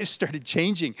 their lives started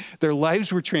changing. Their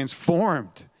lives were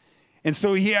transformed. And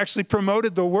so he actually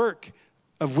promoted the work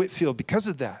of Whitefield because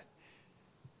of that.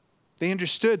 They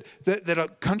understood that a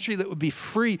country that would be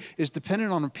free is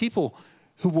dependent on a people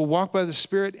who will walk by the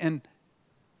Spirit and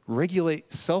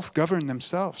regulate, self-govern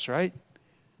themselves, right?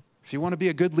 If you want to be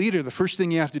a good leader, the first thing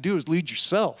you have to do is lead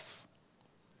yourself.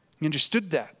 He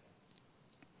understood that.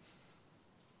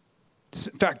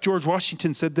 In fact, George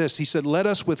Washington said this. He said, let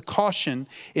us with caution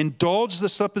indulge the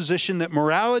supposition that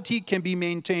morality can be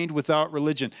maintained without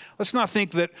religion. Let's not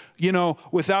think that,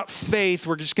 without faith,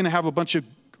 we're just going to have a bunch of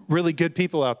really good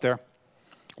people out there.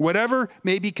 Whatever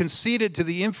may be conceded to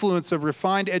the influence of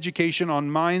refined education on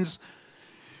minds,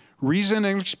 reason,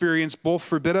 and experience both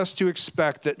forbid us to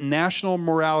expect that national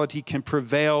morality can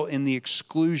prevail in the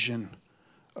exclusion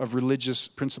of religious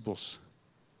principles.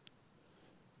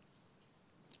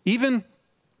 Even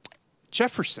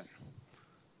Jefferson,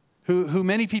 who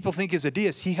many people think is a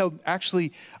deist, he held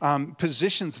actually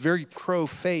positions very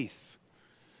pro-faith.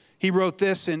 He wrote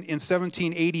this in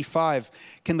 1785.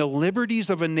 Can the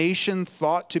liberties of a nation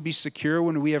thought to be secure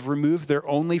when we have removed their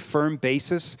only firm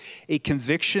basis, a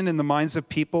conviction in the minds of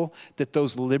people that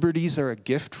those liberties are a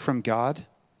gift from God?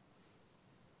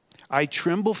 I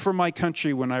tremble for my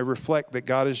country when I reflect that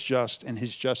God is just and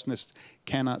his justness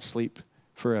cannot sleep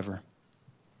forever.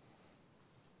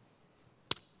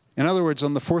 In other words,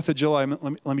 on the 4th of July,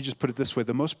 let me just put it this way.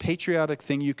 The most patriotic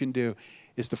thing you can do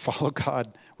is to follow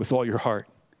God with all your heart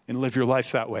and live your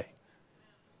life that way,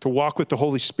 to walk with the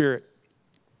Holy Spirit.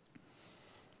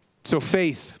 So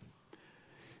faith,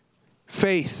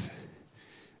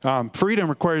 freedom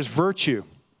requires virtue.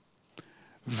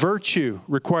 Virtue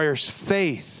requires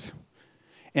faith,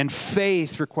 and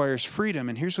faith requires freedom.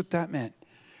 And here's what that meant.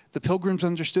 The Pilgrims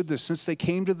understood this. Since they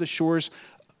came to the shores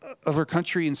of our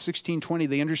country in 1620,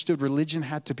 they understood religion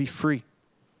had to be free,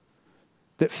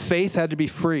 that faith had to be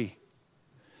free.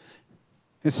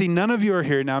 And see, none of you are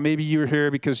here now. Maybe you're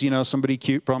here because, somebody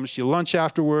cute promised you lunch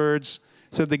afterwards,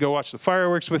 said they go watch the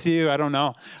fireworks with you. I don't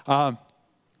know.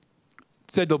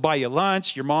 Said they'll buy you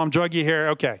lunch. Your mom drug you here.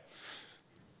 Okay.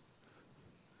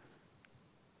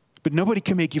 But nobody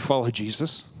can make you follow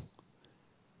Jesus.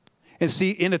 And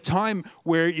see, in a time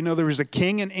where, there was a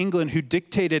king in England who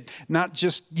dictated not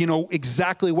just,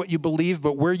 exactly what you believe,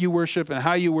 but where you worship and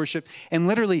how you worship. And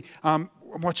literally, I'm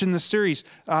watching this series,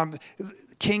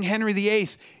 King Henry VIII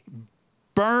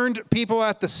burned people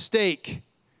at the stake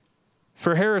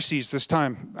for heresies this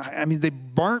time. I mean, they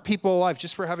burnt people alive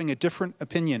just for having a different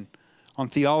opinion on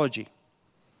theology.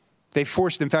 They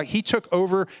forced, in fact, he took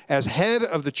over as head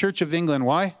of the Church of England.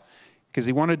 Why? Because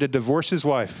he wanted to divorce his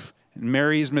wife and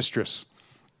marry his mistress.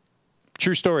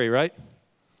 True story, right?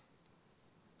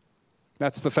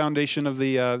 That's the foundation of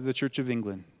the Church of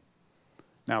England.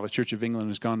 Now, the Church of England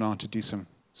has gone on to do some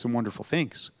wonderful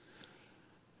things.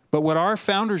 But what our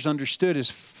founders understood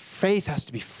is faith has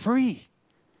to be free.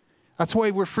 That's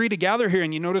why we're free to gather here.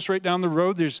 And you notice right down the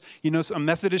road, there's, a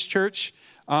Methodist church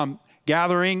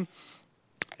gathering.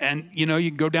 And, you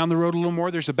can go down the road a little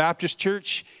more. There's a Baptist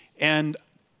church. And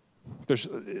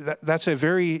that's a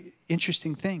very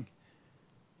interesting thing.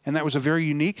 And that was a very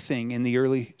unique thing in the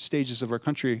early stages of our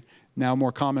country, now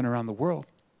more common around the world.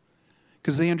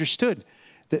 Because they understood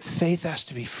that faith has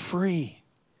to be free.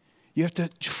 You have to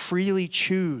freely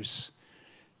choose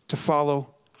to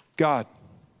follow God.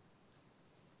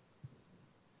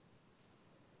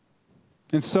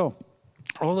 And so,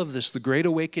 all of this, the Great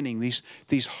Awakening,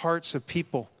 these hearts of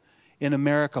people in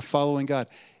America following God,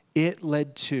 it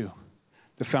led to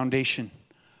the foundation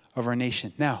of our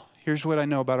nation. Now, here's what I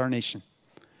know about our nation.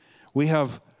 We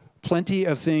have plenty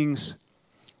of things.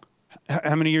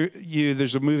 How many of you,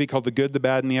 there's a movie called The Good, the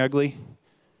Bad, and the Ugly?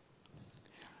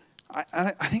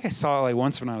 I think I saw it like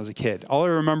once when I was a kid. All I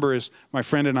remember is my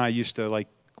friend and I used to like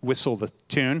whistle the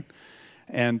tune.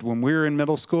 And when we were in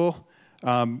middle school,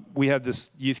 we had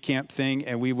this youth camp thing,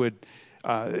 and we would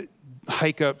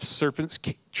hike up Serpent's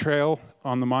Trail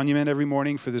on the monument every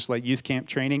morning for this like youth camp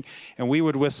training. And we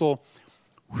would whistle.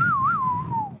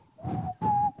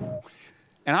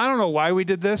 And I don't know why we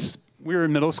did this. We were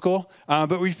in middle school,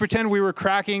 but we pretend we were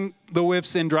cracking the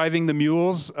whips and driving the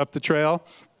mules up the trail.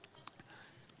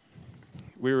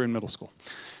 We were in middle school.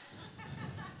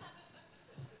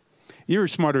 You were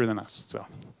smarter than us, so.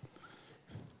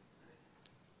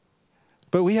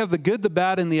 But we have the good, the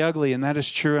bad, and the ugly, and that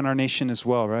is true in our nation as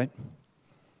well, right?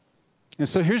 And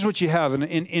so here's what you have,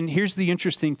 and here's the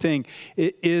interesting thing.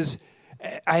 It is,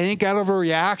 I think, out of a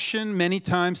reaction many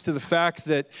times to the fact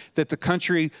that the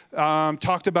country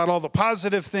talked about all the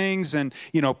positive things and,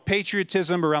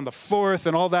 patriotism around the 4th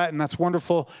and all that, and that's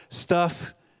wonderful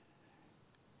stuff,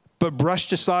 but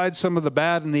brushed aside some of the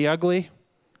bad and the ugly,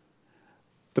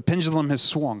 the pendulum has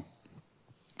swung.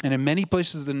 And in many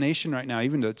places of the nation right now,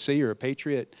 even to say you're a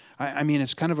patriot, I mean,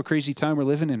 it's kind of a crazy time we're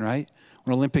living in, right?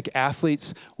 When Olympic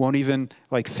athletes won't even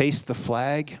like face the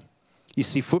flag. You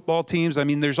see football teams. I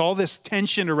mean, there's all this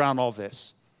tension around all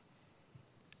this.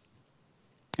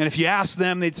 And if you ask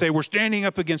them, they'd say, we're standing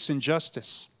up against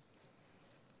injustice.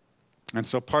 And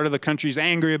so part of the country's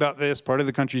angry about this, part of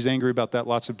the country's angry about that,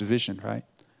 lots of division, right?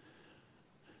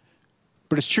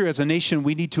 But it's true, as a nation,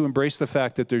 we need to embrace the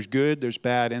fact that there's good, there's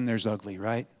bad, and there's ugly,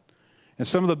 right? And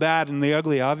some of the bad and the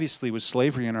ugly, obviously, was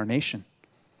slavery in our nation.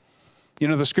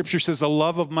 The scripture says the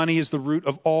love of money is the root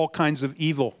of all kinds of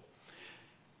evil.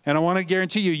 And I want to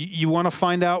guarantee you want to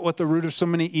find out what the root of so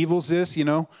many evils is,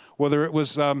 whether it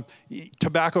was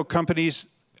tobacco companies,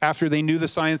 after they knew the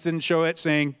science didn't show it,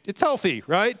 saying, it's healthy,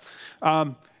 right?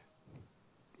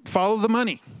 Follow the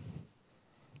money.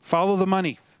 Follow the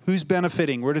money. Who's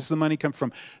benefiting? Where does the money come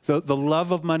from? The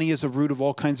love of money is a root of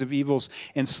all kinds of evils.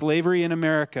 And slavery in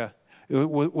America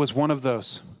was one of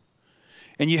those.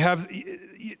 And you have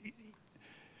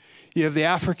the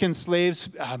African slaves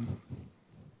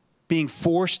being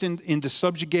forced into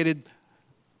subjugated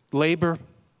labor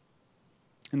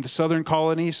in the southern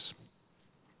colonies.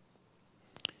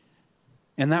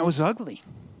 And that was ugly.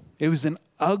 It was an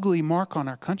ugly mark on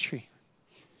our country.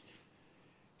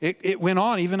 It went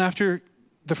on even after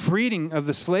the freeing of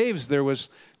the slaves. There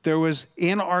was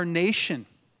in our nation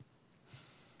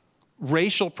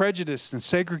racial prejudice and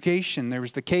segregation. There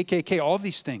was the KKK, all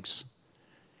these things.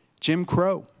 Jim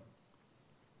Crow.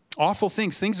 Awful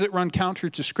things that run counter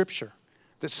to Scripture,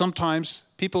 that sometimes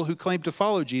people who claim to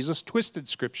follow Jesus twisted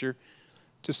Scripture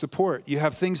to support. You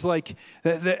have things like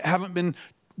that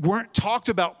weren't talked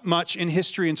about much in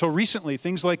history until recently.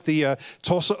 Things like the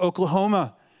Tulsa,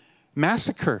 Oklahoma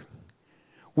massacre,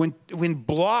 when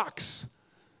blocks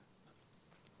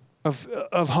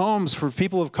of homes for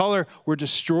people of color were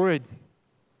destroyed.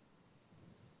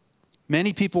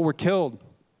 Many people were killed.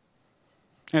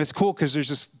 And it's cool because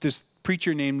there's this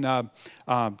preacher named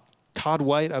Todd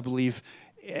White, I believe,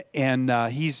 and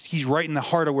he's right in the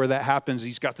heart of where that happens.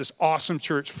 He's got this awesome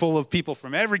church full of people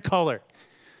from every color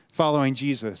following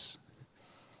Jesus,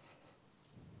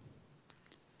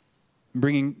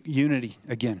 bringing unity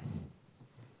again.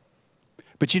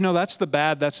 But that's the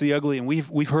bad, that's the ugly, and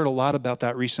we've heard a lot about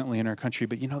that recently in our country.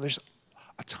 But there's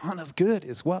a ton of good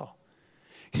as well.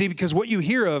 See, because what you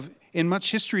hear of in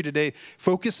much history today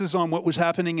focuses on what was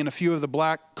happening in a few of the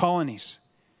black colonies.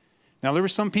 Now, there were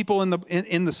some people in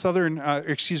the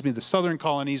southern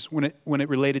colonies when it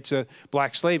related to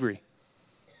black slavery.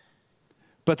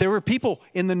 But there were people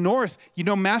in the north.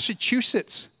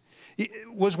 Massachusetts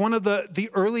was one of the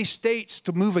early states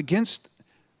to move against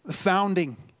the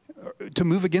founding, to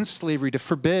move against slavery, to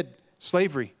forbid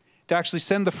slavery, to actually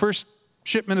send the first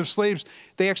shipment of slaves.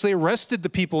 They actually arrested the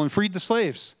people and freed the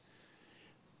slaves.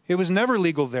 It was never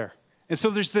legal there. And so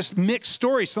there's this mixed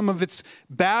story. Some of it's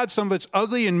bad, some of it's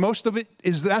ugly, and most of it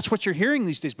that's what you're hearing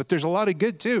these days. But there's a lot of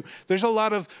good too. There's a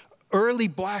lot of early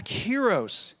black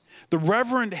heroes. The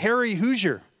Reverend Harry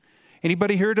Hoosier.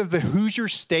 Anybody heard of the Hoosier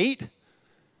State?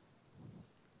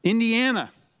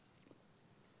 Indiana.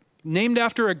 Named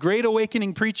after a great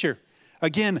awakening preacher.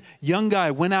 Again, young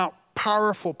guy, went out,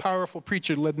 powerful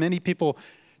preacher, led many people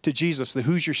to Jesus. The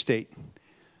Hoosier State.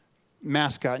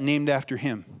 Mascot named after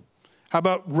him. How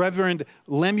about Reverend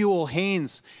Lemuel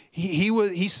Haynes?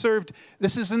 He served,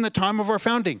 this is in the time of our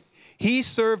founding. He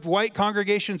served white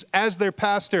congregations as their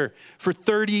pastor for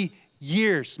 30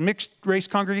 years, mixed race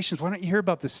congregations. Why don't you hear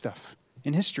about this stuff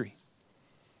in history?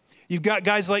 You've got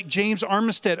guys like James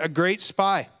Armistead, a great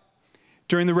spy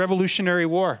during the Revolutionary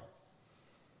War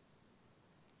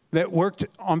that worked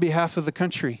on behalf of the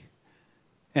country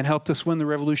and helped us win the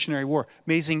Revolutionary War.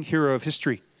 Amazing hero of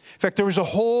history. In fact, there was a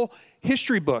whole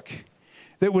history book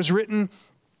that was written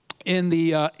in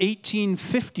the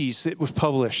 1850s. It was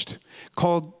published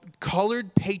called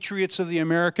Colored Patriots of the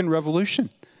American Revolution,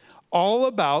 all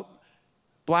about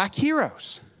black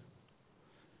heroes.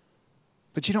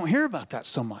 But you don't hear about that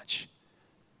so much.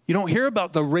 You don't hear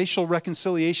about the racial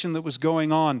reconciliation that was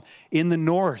going on in the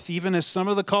North, even as some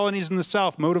of the colonies in the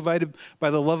South, motivated by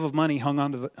the love of money, hung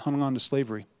on to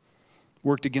slavery,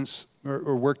 worked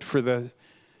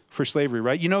for slavery,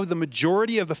 right? You know, the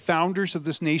majority of the founders of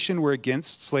this nation were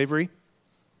against slavery.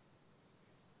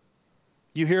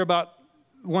 You hear about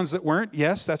ones that weren't.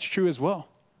 Yes, that's true as well.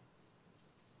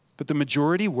 But the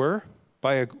majority were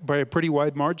by a pretty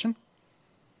wide margin.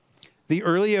 The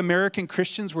early American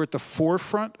Christians were at the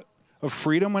forefront of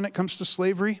freedom when it comes to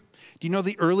slavery. Do you know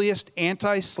the earliest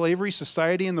anti-slavery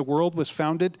society in the world was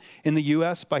founded in the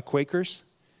U.S. by Quakers?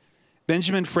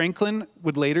 Benjamin Franklin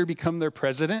would later become their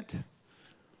president.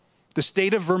 The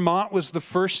state of Vermont was the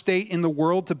first state in the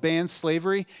world to ban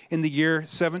slavery in the year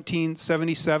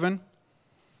 1777.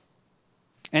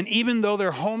 And even though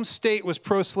their home state was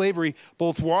pro-slavery,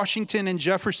 both Washington and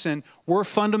Jefferson were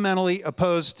fundamentally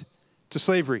opposed to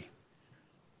slavery.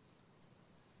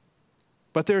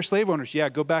 But they're slave owners. Yeah,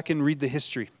 go back and read the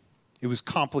history. It was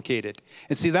complicated.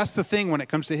 And see, that's the thing when it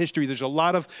comes to history. There's a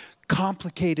lot of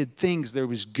complicated things. There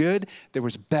was good, there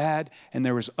was bad, and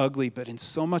there was ugly. But in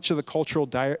so much of the cultural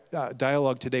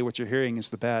dialogue today, what you're hearing is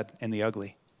the bad and the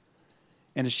ugly.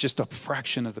 And it's just a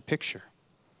fraction of the picture.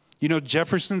 You know,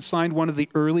 Jefferson signed one of the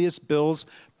earliest bills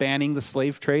banning the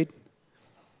slave trade.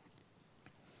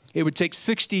 It would take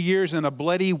 60 years and a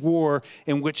bloody war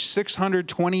in which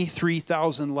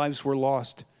 623,000 lives were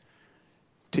lost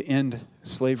to end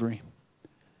slavery.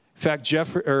 In fact,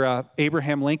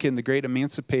 Abraham Lincoln, the great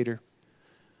emancipator,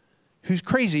 who's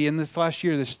crazy, in this last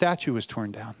year, the statue was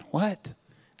torn down. What?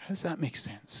 How does that make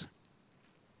sense?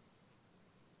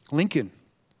 Lincoln,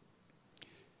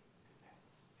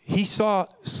 he saw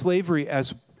slavery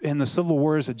and the Civil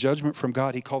War as a judgment from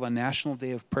God. He called a national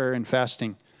day of prayer and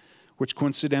fasting, which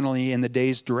coincidentally, in the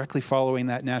days directly following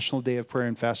that National Day of Prayer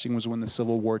and Fasting was when the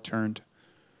Civil War turned.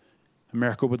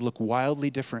 America would look wildly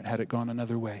different had it gone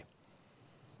another way.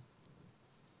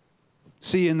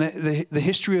 See, in the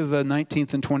history of the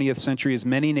 19th and 20th century, as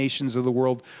many nations of the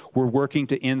world were working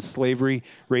to end slavery,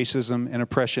 racism, and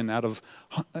oppression, out of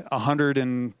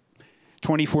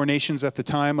 124 nations at the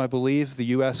time, I believe, the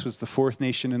U.S. was the fourth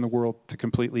nation in the world to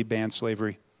completely ban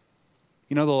slavery.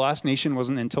 You know, the last nation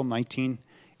wasn't until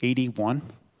 1981.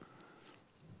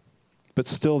 But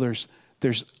still, there's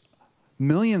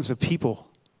millions of people,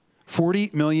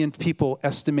 40 million people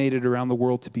estimated around the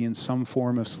world to be in some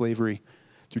form of slavery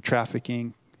through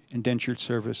trafficking, indentured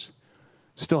service.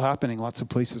 Still happening lots of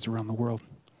places around the world.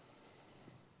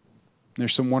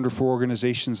 There's some wonderful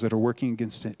organizations that are working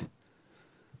against it.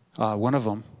 One of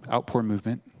them, Outpour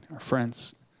Movement, our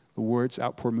friends, the Words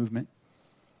Outpour Movement,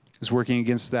 is working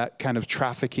against that kind of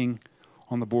trafficking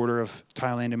on the border of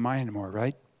Thailand and Myanmar,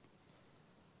 right?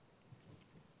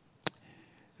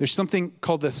 There's something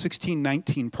called the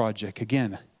 1619 Project.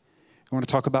 Again, I want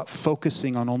to talk about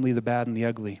focusing on only the bad and the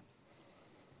ugly.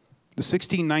 The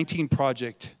 1619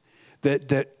 Project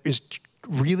that is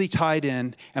really tied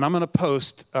in, and I'm going to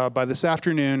post by this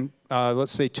afternoon,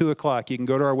 let's say 2 o'clock. You can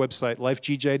go to our website,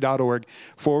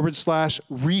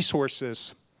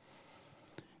 lifegj.org/resources.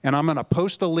 And I'm going to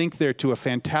post a link there to a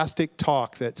fantastic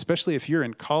talk that, especially if you're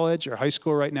in college or high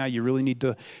school right now, you really need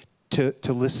to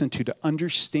listen to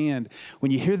understand.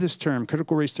 When you hear this term,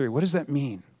 critical race theory, what does that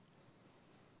mean?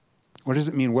 What does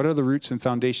it mean? What are the roots and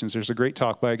foundations? There's a great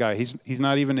talk by a guy. He's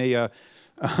not even a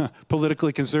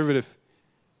politically conservative,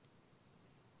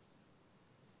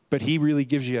 but he really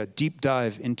gives you a deep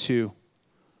dive into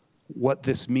what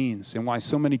this means and why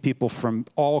so many people from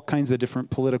all kinds of different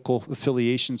political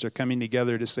affiliations are coming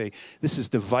together to say this is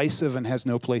divisive and has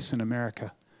no place in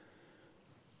America.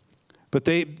 But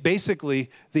the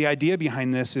idea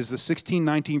behind this is the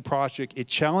 1619 Project. It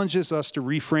challenges us to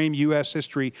reframe U.S.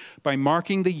 history by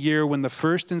marking the year when the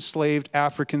first enslaved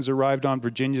Africans arrived on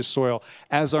Virginia soil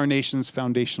as our nation's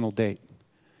foundational date.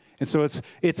 And so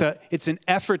it's an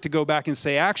effort to go back and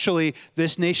say, actually,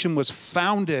 this nation was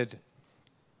founded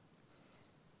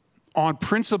on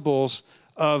principles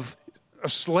of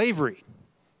slavery.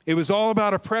 It was all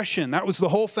about oppression. That was the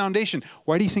whole foundation.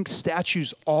 Why do you think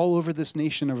statues all over this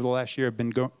nation over the last year have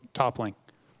been toppling?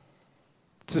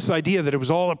 It's this idea that it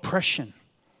was all oppression.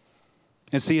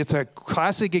 And see, it's a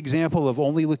classic example of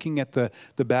only looking at the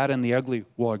bad and the ugly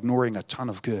while ignoring a ton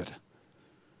of good.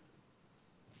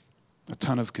 A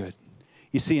ton of good.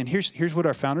 You see, and here's what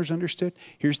our founders understood.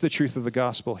 Here's the truth of the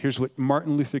gospel. Here's what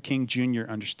Martin Luther King Jr.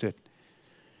 understood.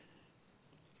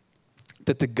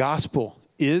 That the gospel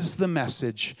is the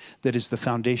message that is the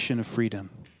foundation of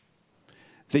freedom.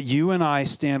 That you and I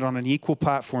stand on an equal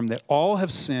platform, that all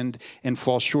have sinned and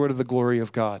fall short of the glory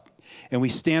of God. And we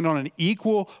stand on an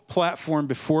equal platform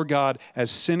before God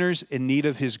as sinners in need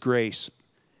of his grace.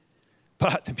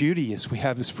 But the beauty is we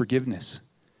have his forgiveness.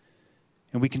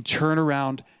 And we can turn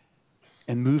around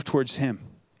and move towards him.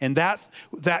 And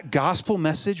that gospel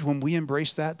message, when we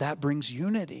embrace that, that brings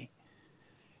unity.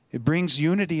 It brings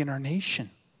unity in our nation.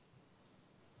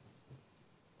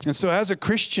 And so as a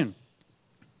Christian,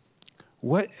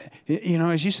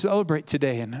 as you celebrate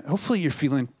today, and hopefully you're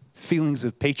feeling feelings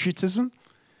of patriotism,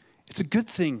 it's a good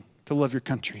thing to love your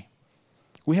country.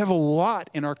 We have a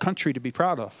lot in our country to be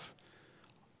proud of.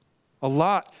 A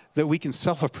lot that we can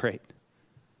celebrate.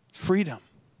 Freedom.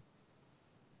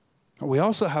 But we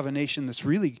also have a nation that's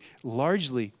really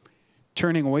largely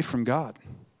turning away from God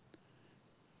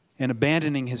and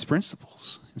abandoning his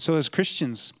principles. And so as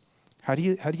Christians, how do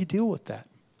you deal with that?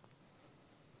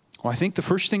 Well, I think the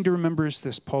first thing to remember is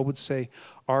this. Paul would say,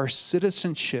 our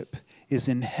citizenship is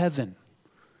in heaven,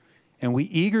 and we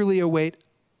eagerly await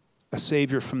a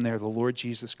Savior from there, the Lord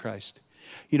Jesus Christ.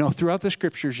 You know, throughout the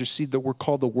scriptures, you see that we're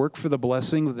called to work for the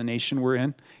blessing of the nation we're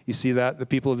in. You see that, the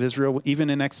people of Israel, even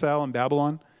in exile in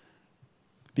Babylon.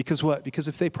 Because what? Because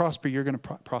if they prosper, you're going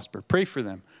to prosper. Pray for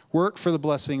them. Work for the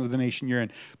blessing of the nation you're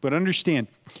in. But understand,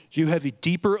 you have a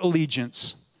deeper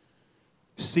allegiance.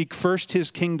 Seek first his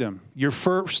kingdom. Your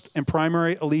first and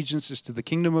primary allegiance is to the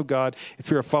kingdom of God. If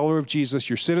you're a follower of Jesus,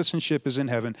 your citizenship is in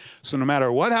heaven. So no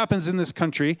matter what happens in this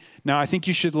country, now I think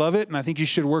you should love it, and I think you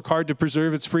should work hard to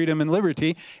preserve its freedom and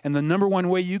liberty. And the number one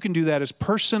way you can do that is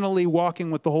personally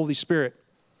walking with the Holy Spirit,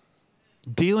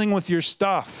 dealing with your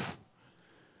stuff.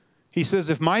 He says,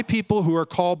 if my people who are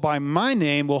called by my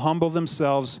name will humble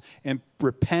themselves and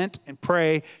repent and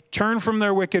pray, turn from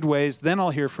their wicked ways, then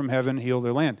I'll hear from heaven, heal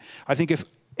their land. I think if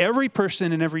every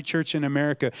person in every church in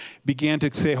America began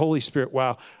to say, Holy Spirit,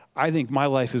 wow, I think my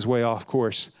life is way off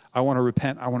course. I want to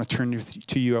repent. I want to turn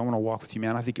to you. I want to walk with you,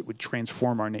 man. I think it would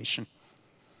transform our nation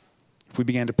if we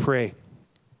began to pray.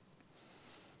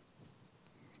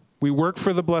 We work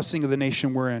for the blessing of the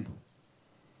nation we're in.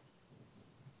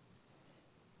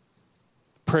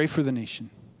 Pray for the nation.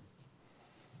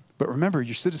 But remember,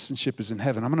 your citizenship is in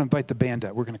heaven. I'm going to invite the band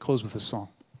up. We're going to close with a song.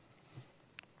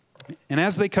 And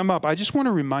as they come up, I just want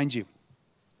to remind you,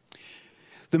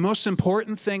 the most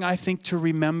important thing I think to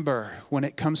remember when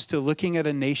it comes to looking at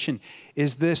a nation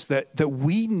is this, that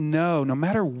we know no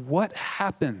matter what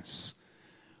happens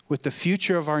with the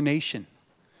future of our nation,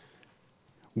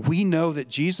 we know that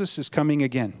Jesus is coming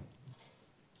again.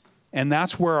 And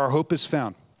that's where our hope is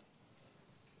found.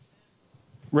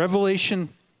 Revelation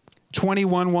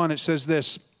 21:1, it says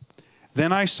this,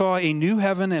 then I saw a new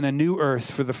heaven and a new earth,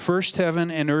 for the first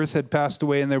heaven and earth had passed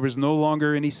away, and there was no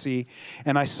longer any sea.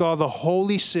 And I saw the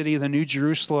holy city, the new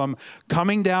Jerusalem,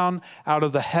 coming down out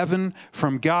of the heaven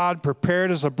from God,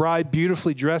 prepared as a bride,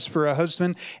 beautifully dressed for a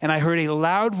husband. And I heard a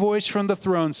loud voice from the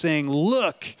throne saying,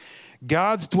 look,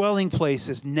 God's dwelling place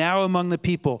is now among the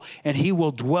people, and he will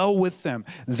dwell with them.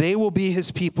 They will be his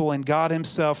people, and God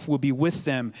himself will be with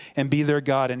them and be their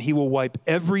God, and he will wipe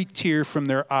every tear from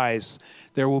their eyes.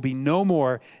 There will be no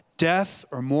more death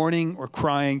or mourning or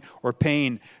crying or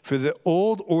pain, for the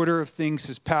old order of things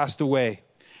has passed away.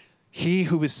 He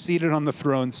who is seated on the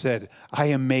throne said, I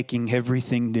am making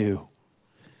everything new.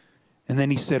 And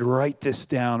then he said, write this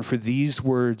down, for these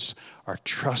words are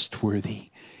trustworthy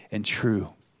and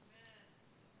true.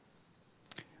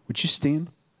 Would you stand?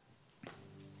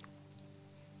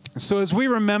 So as we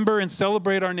remember and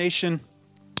celebrate our nation,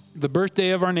 the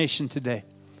birthday of our nation today,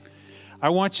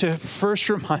 I want to first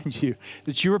remind you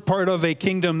that you are part of a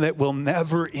kingdom that will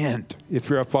never end if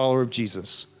you're a follower of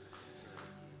Jesus.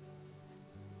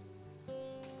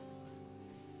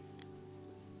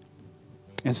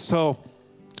 And so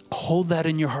hold that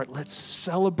in your heart. Let's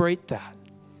celebrate that.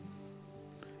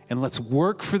 And let's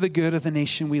work for the good of the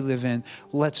nation we live in.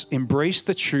 Let's embrace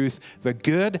the truth, the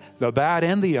good, the bad,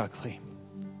 and the ugly.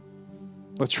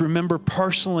 Let's remember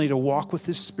personally to walk with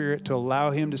his Spirit, to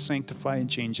allow him to sanctify and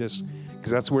change us,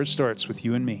 because that's where it starts, with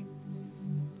you and me.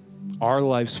 Our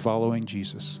lives following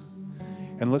Jesus.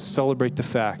 And let's celebrate the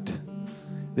fact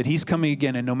that he's coming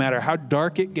again, and no matter how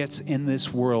dark it gets in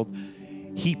this world,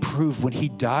 he proved when he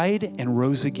died and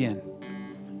rose again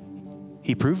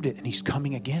He proved it, and he's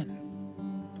coming again.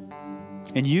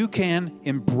 And you can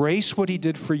embrace what he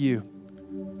did for you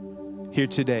here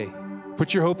today.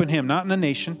 Put your hope in him, not in a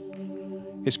nation.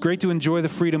 It's great to enjoy the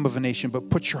freedom of a nation, but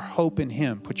put your hope in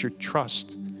him. Put your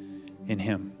trust in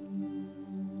him.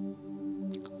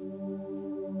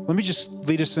 Let me just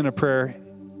lead us in a prayer.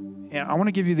 And I want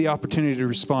to give you the opportunity to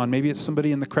respond. Maybe it's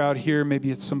somebody in the crowd here. Maybe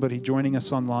it's somebody joining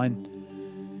us online.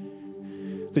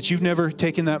 That you've never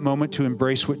taken that moment to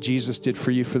embrace what Jesus did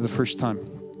for you for the first time.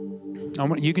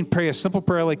 You can pray a simple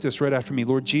prayer like this right after me.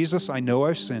 Lord Jesus, I know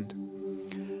I've sinned.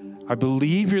 I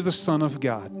believe you're the Son of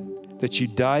God, that you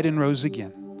died and rose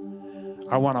again.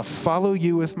 I want to follow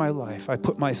you with my life. I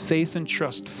put my faith and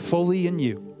trust fully in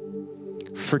you.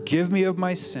 Forgive me of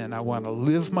my sin. I want to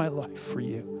live my life for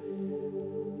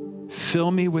you.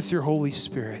 Fill me with your Holy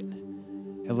Spirit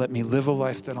and let me live a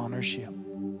life that honors you.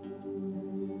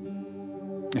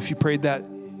 If you prayed that,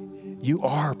 you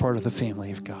are part of the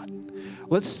family of God.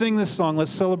 Let's sing this song.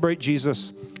 Let's celebrate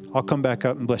Jesus. I'll come back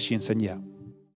up and bless you and send you out.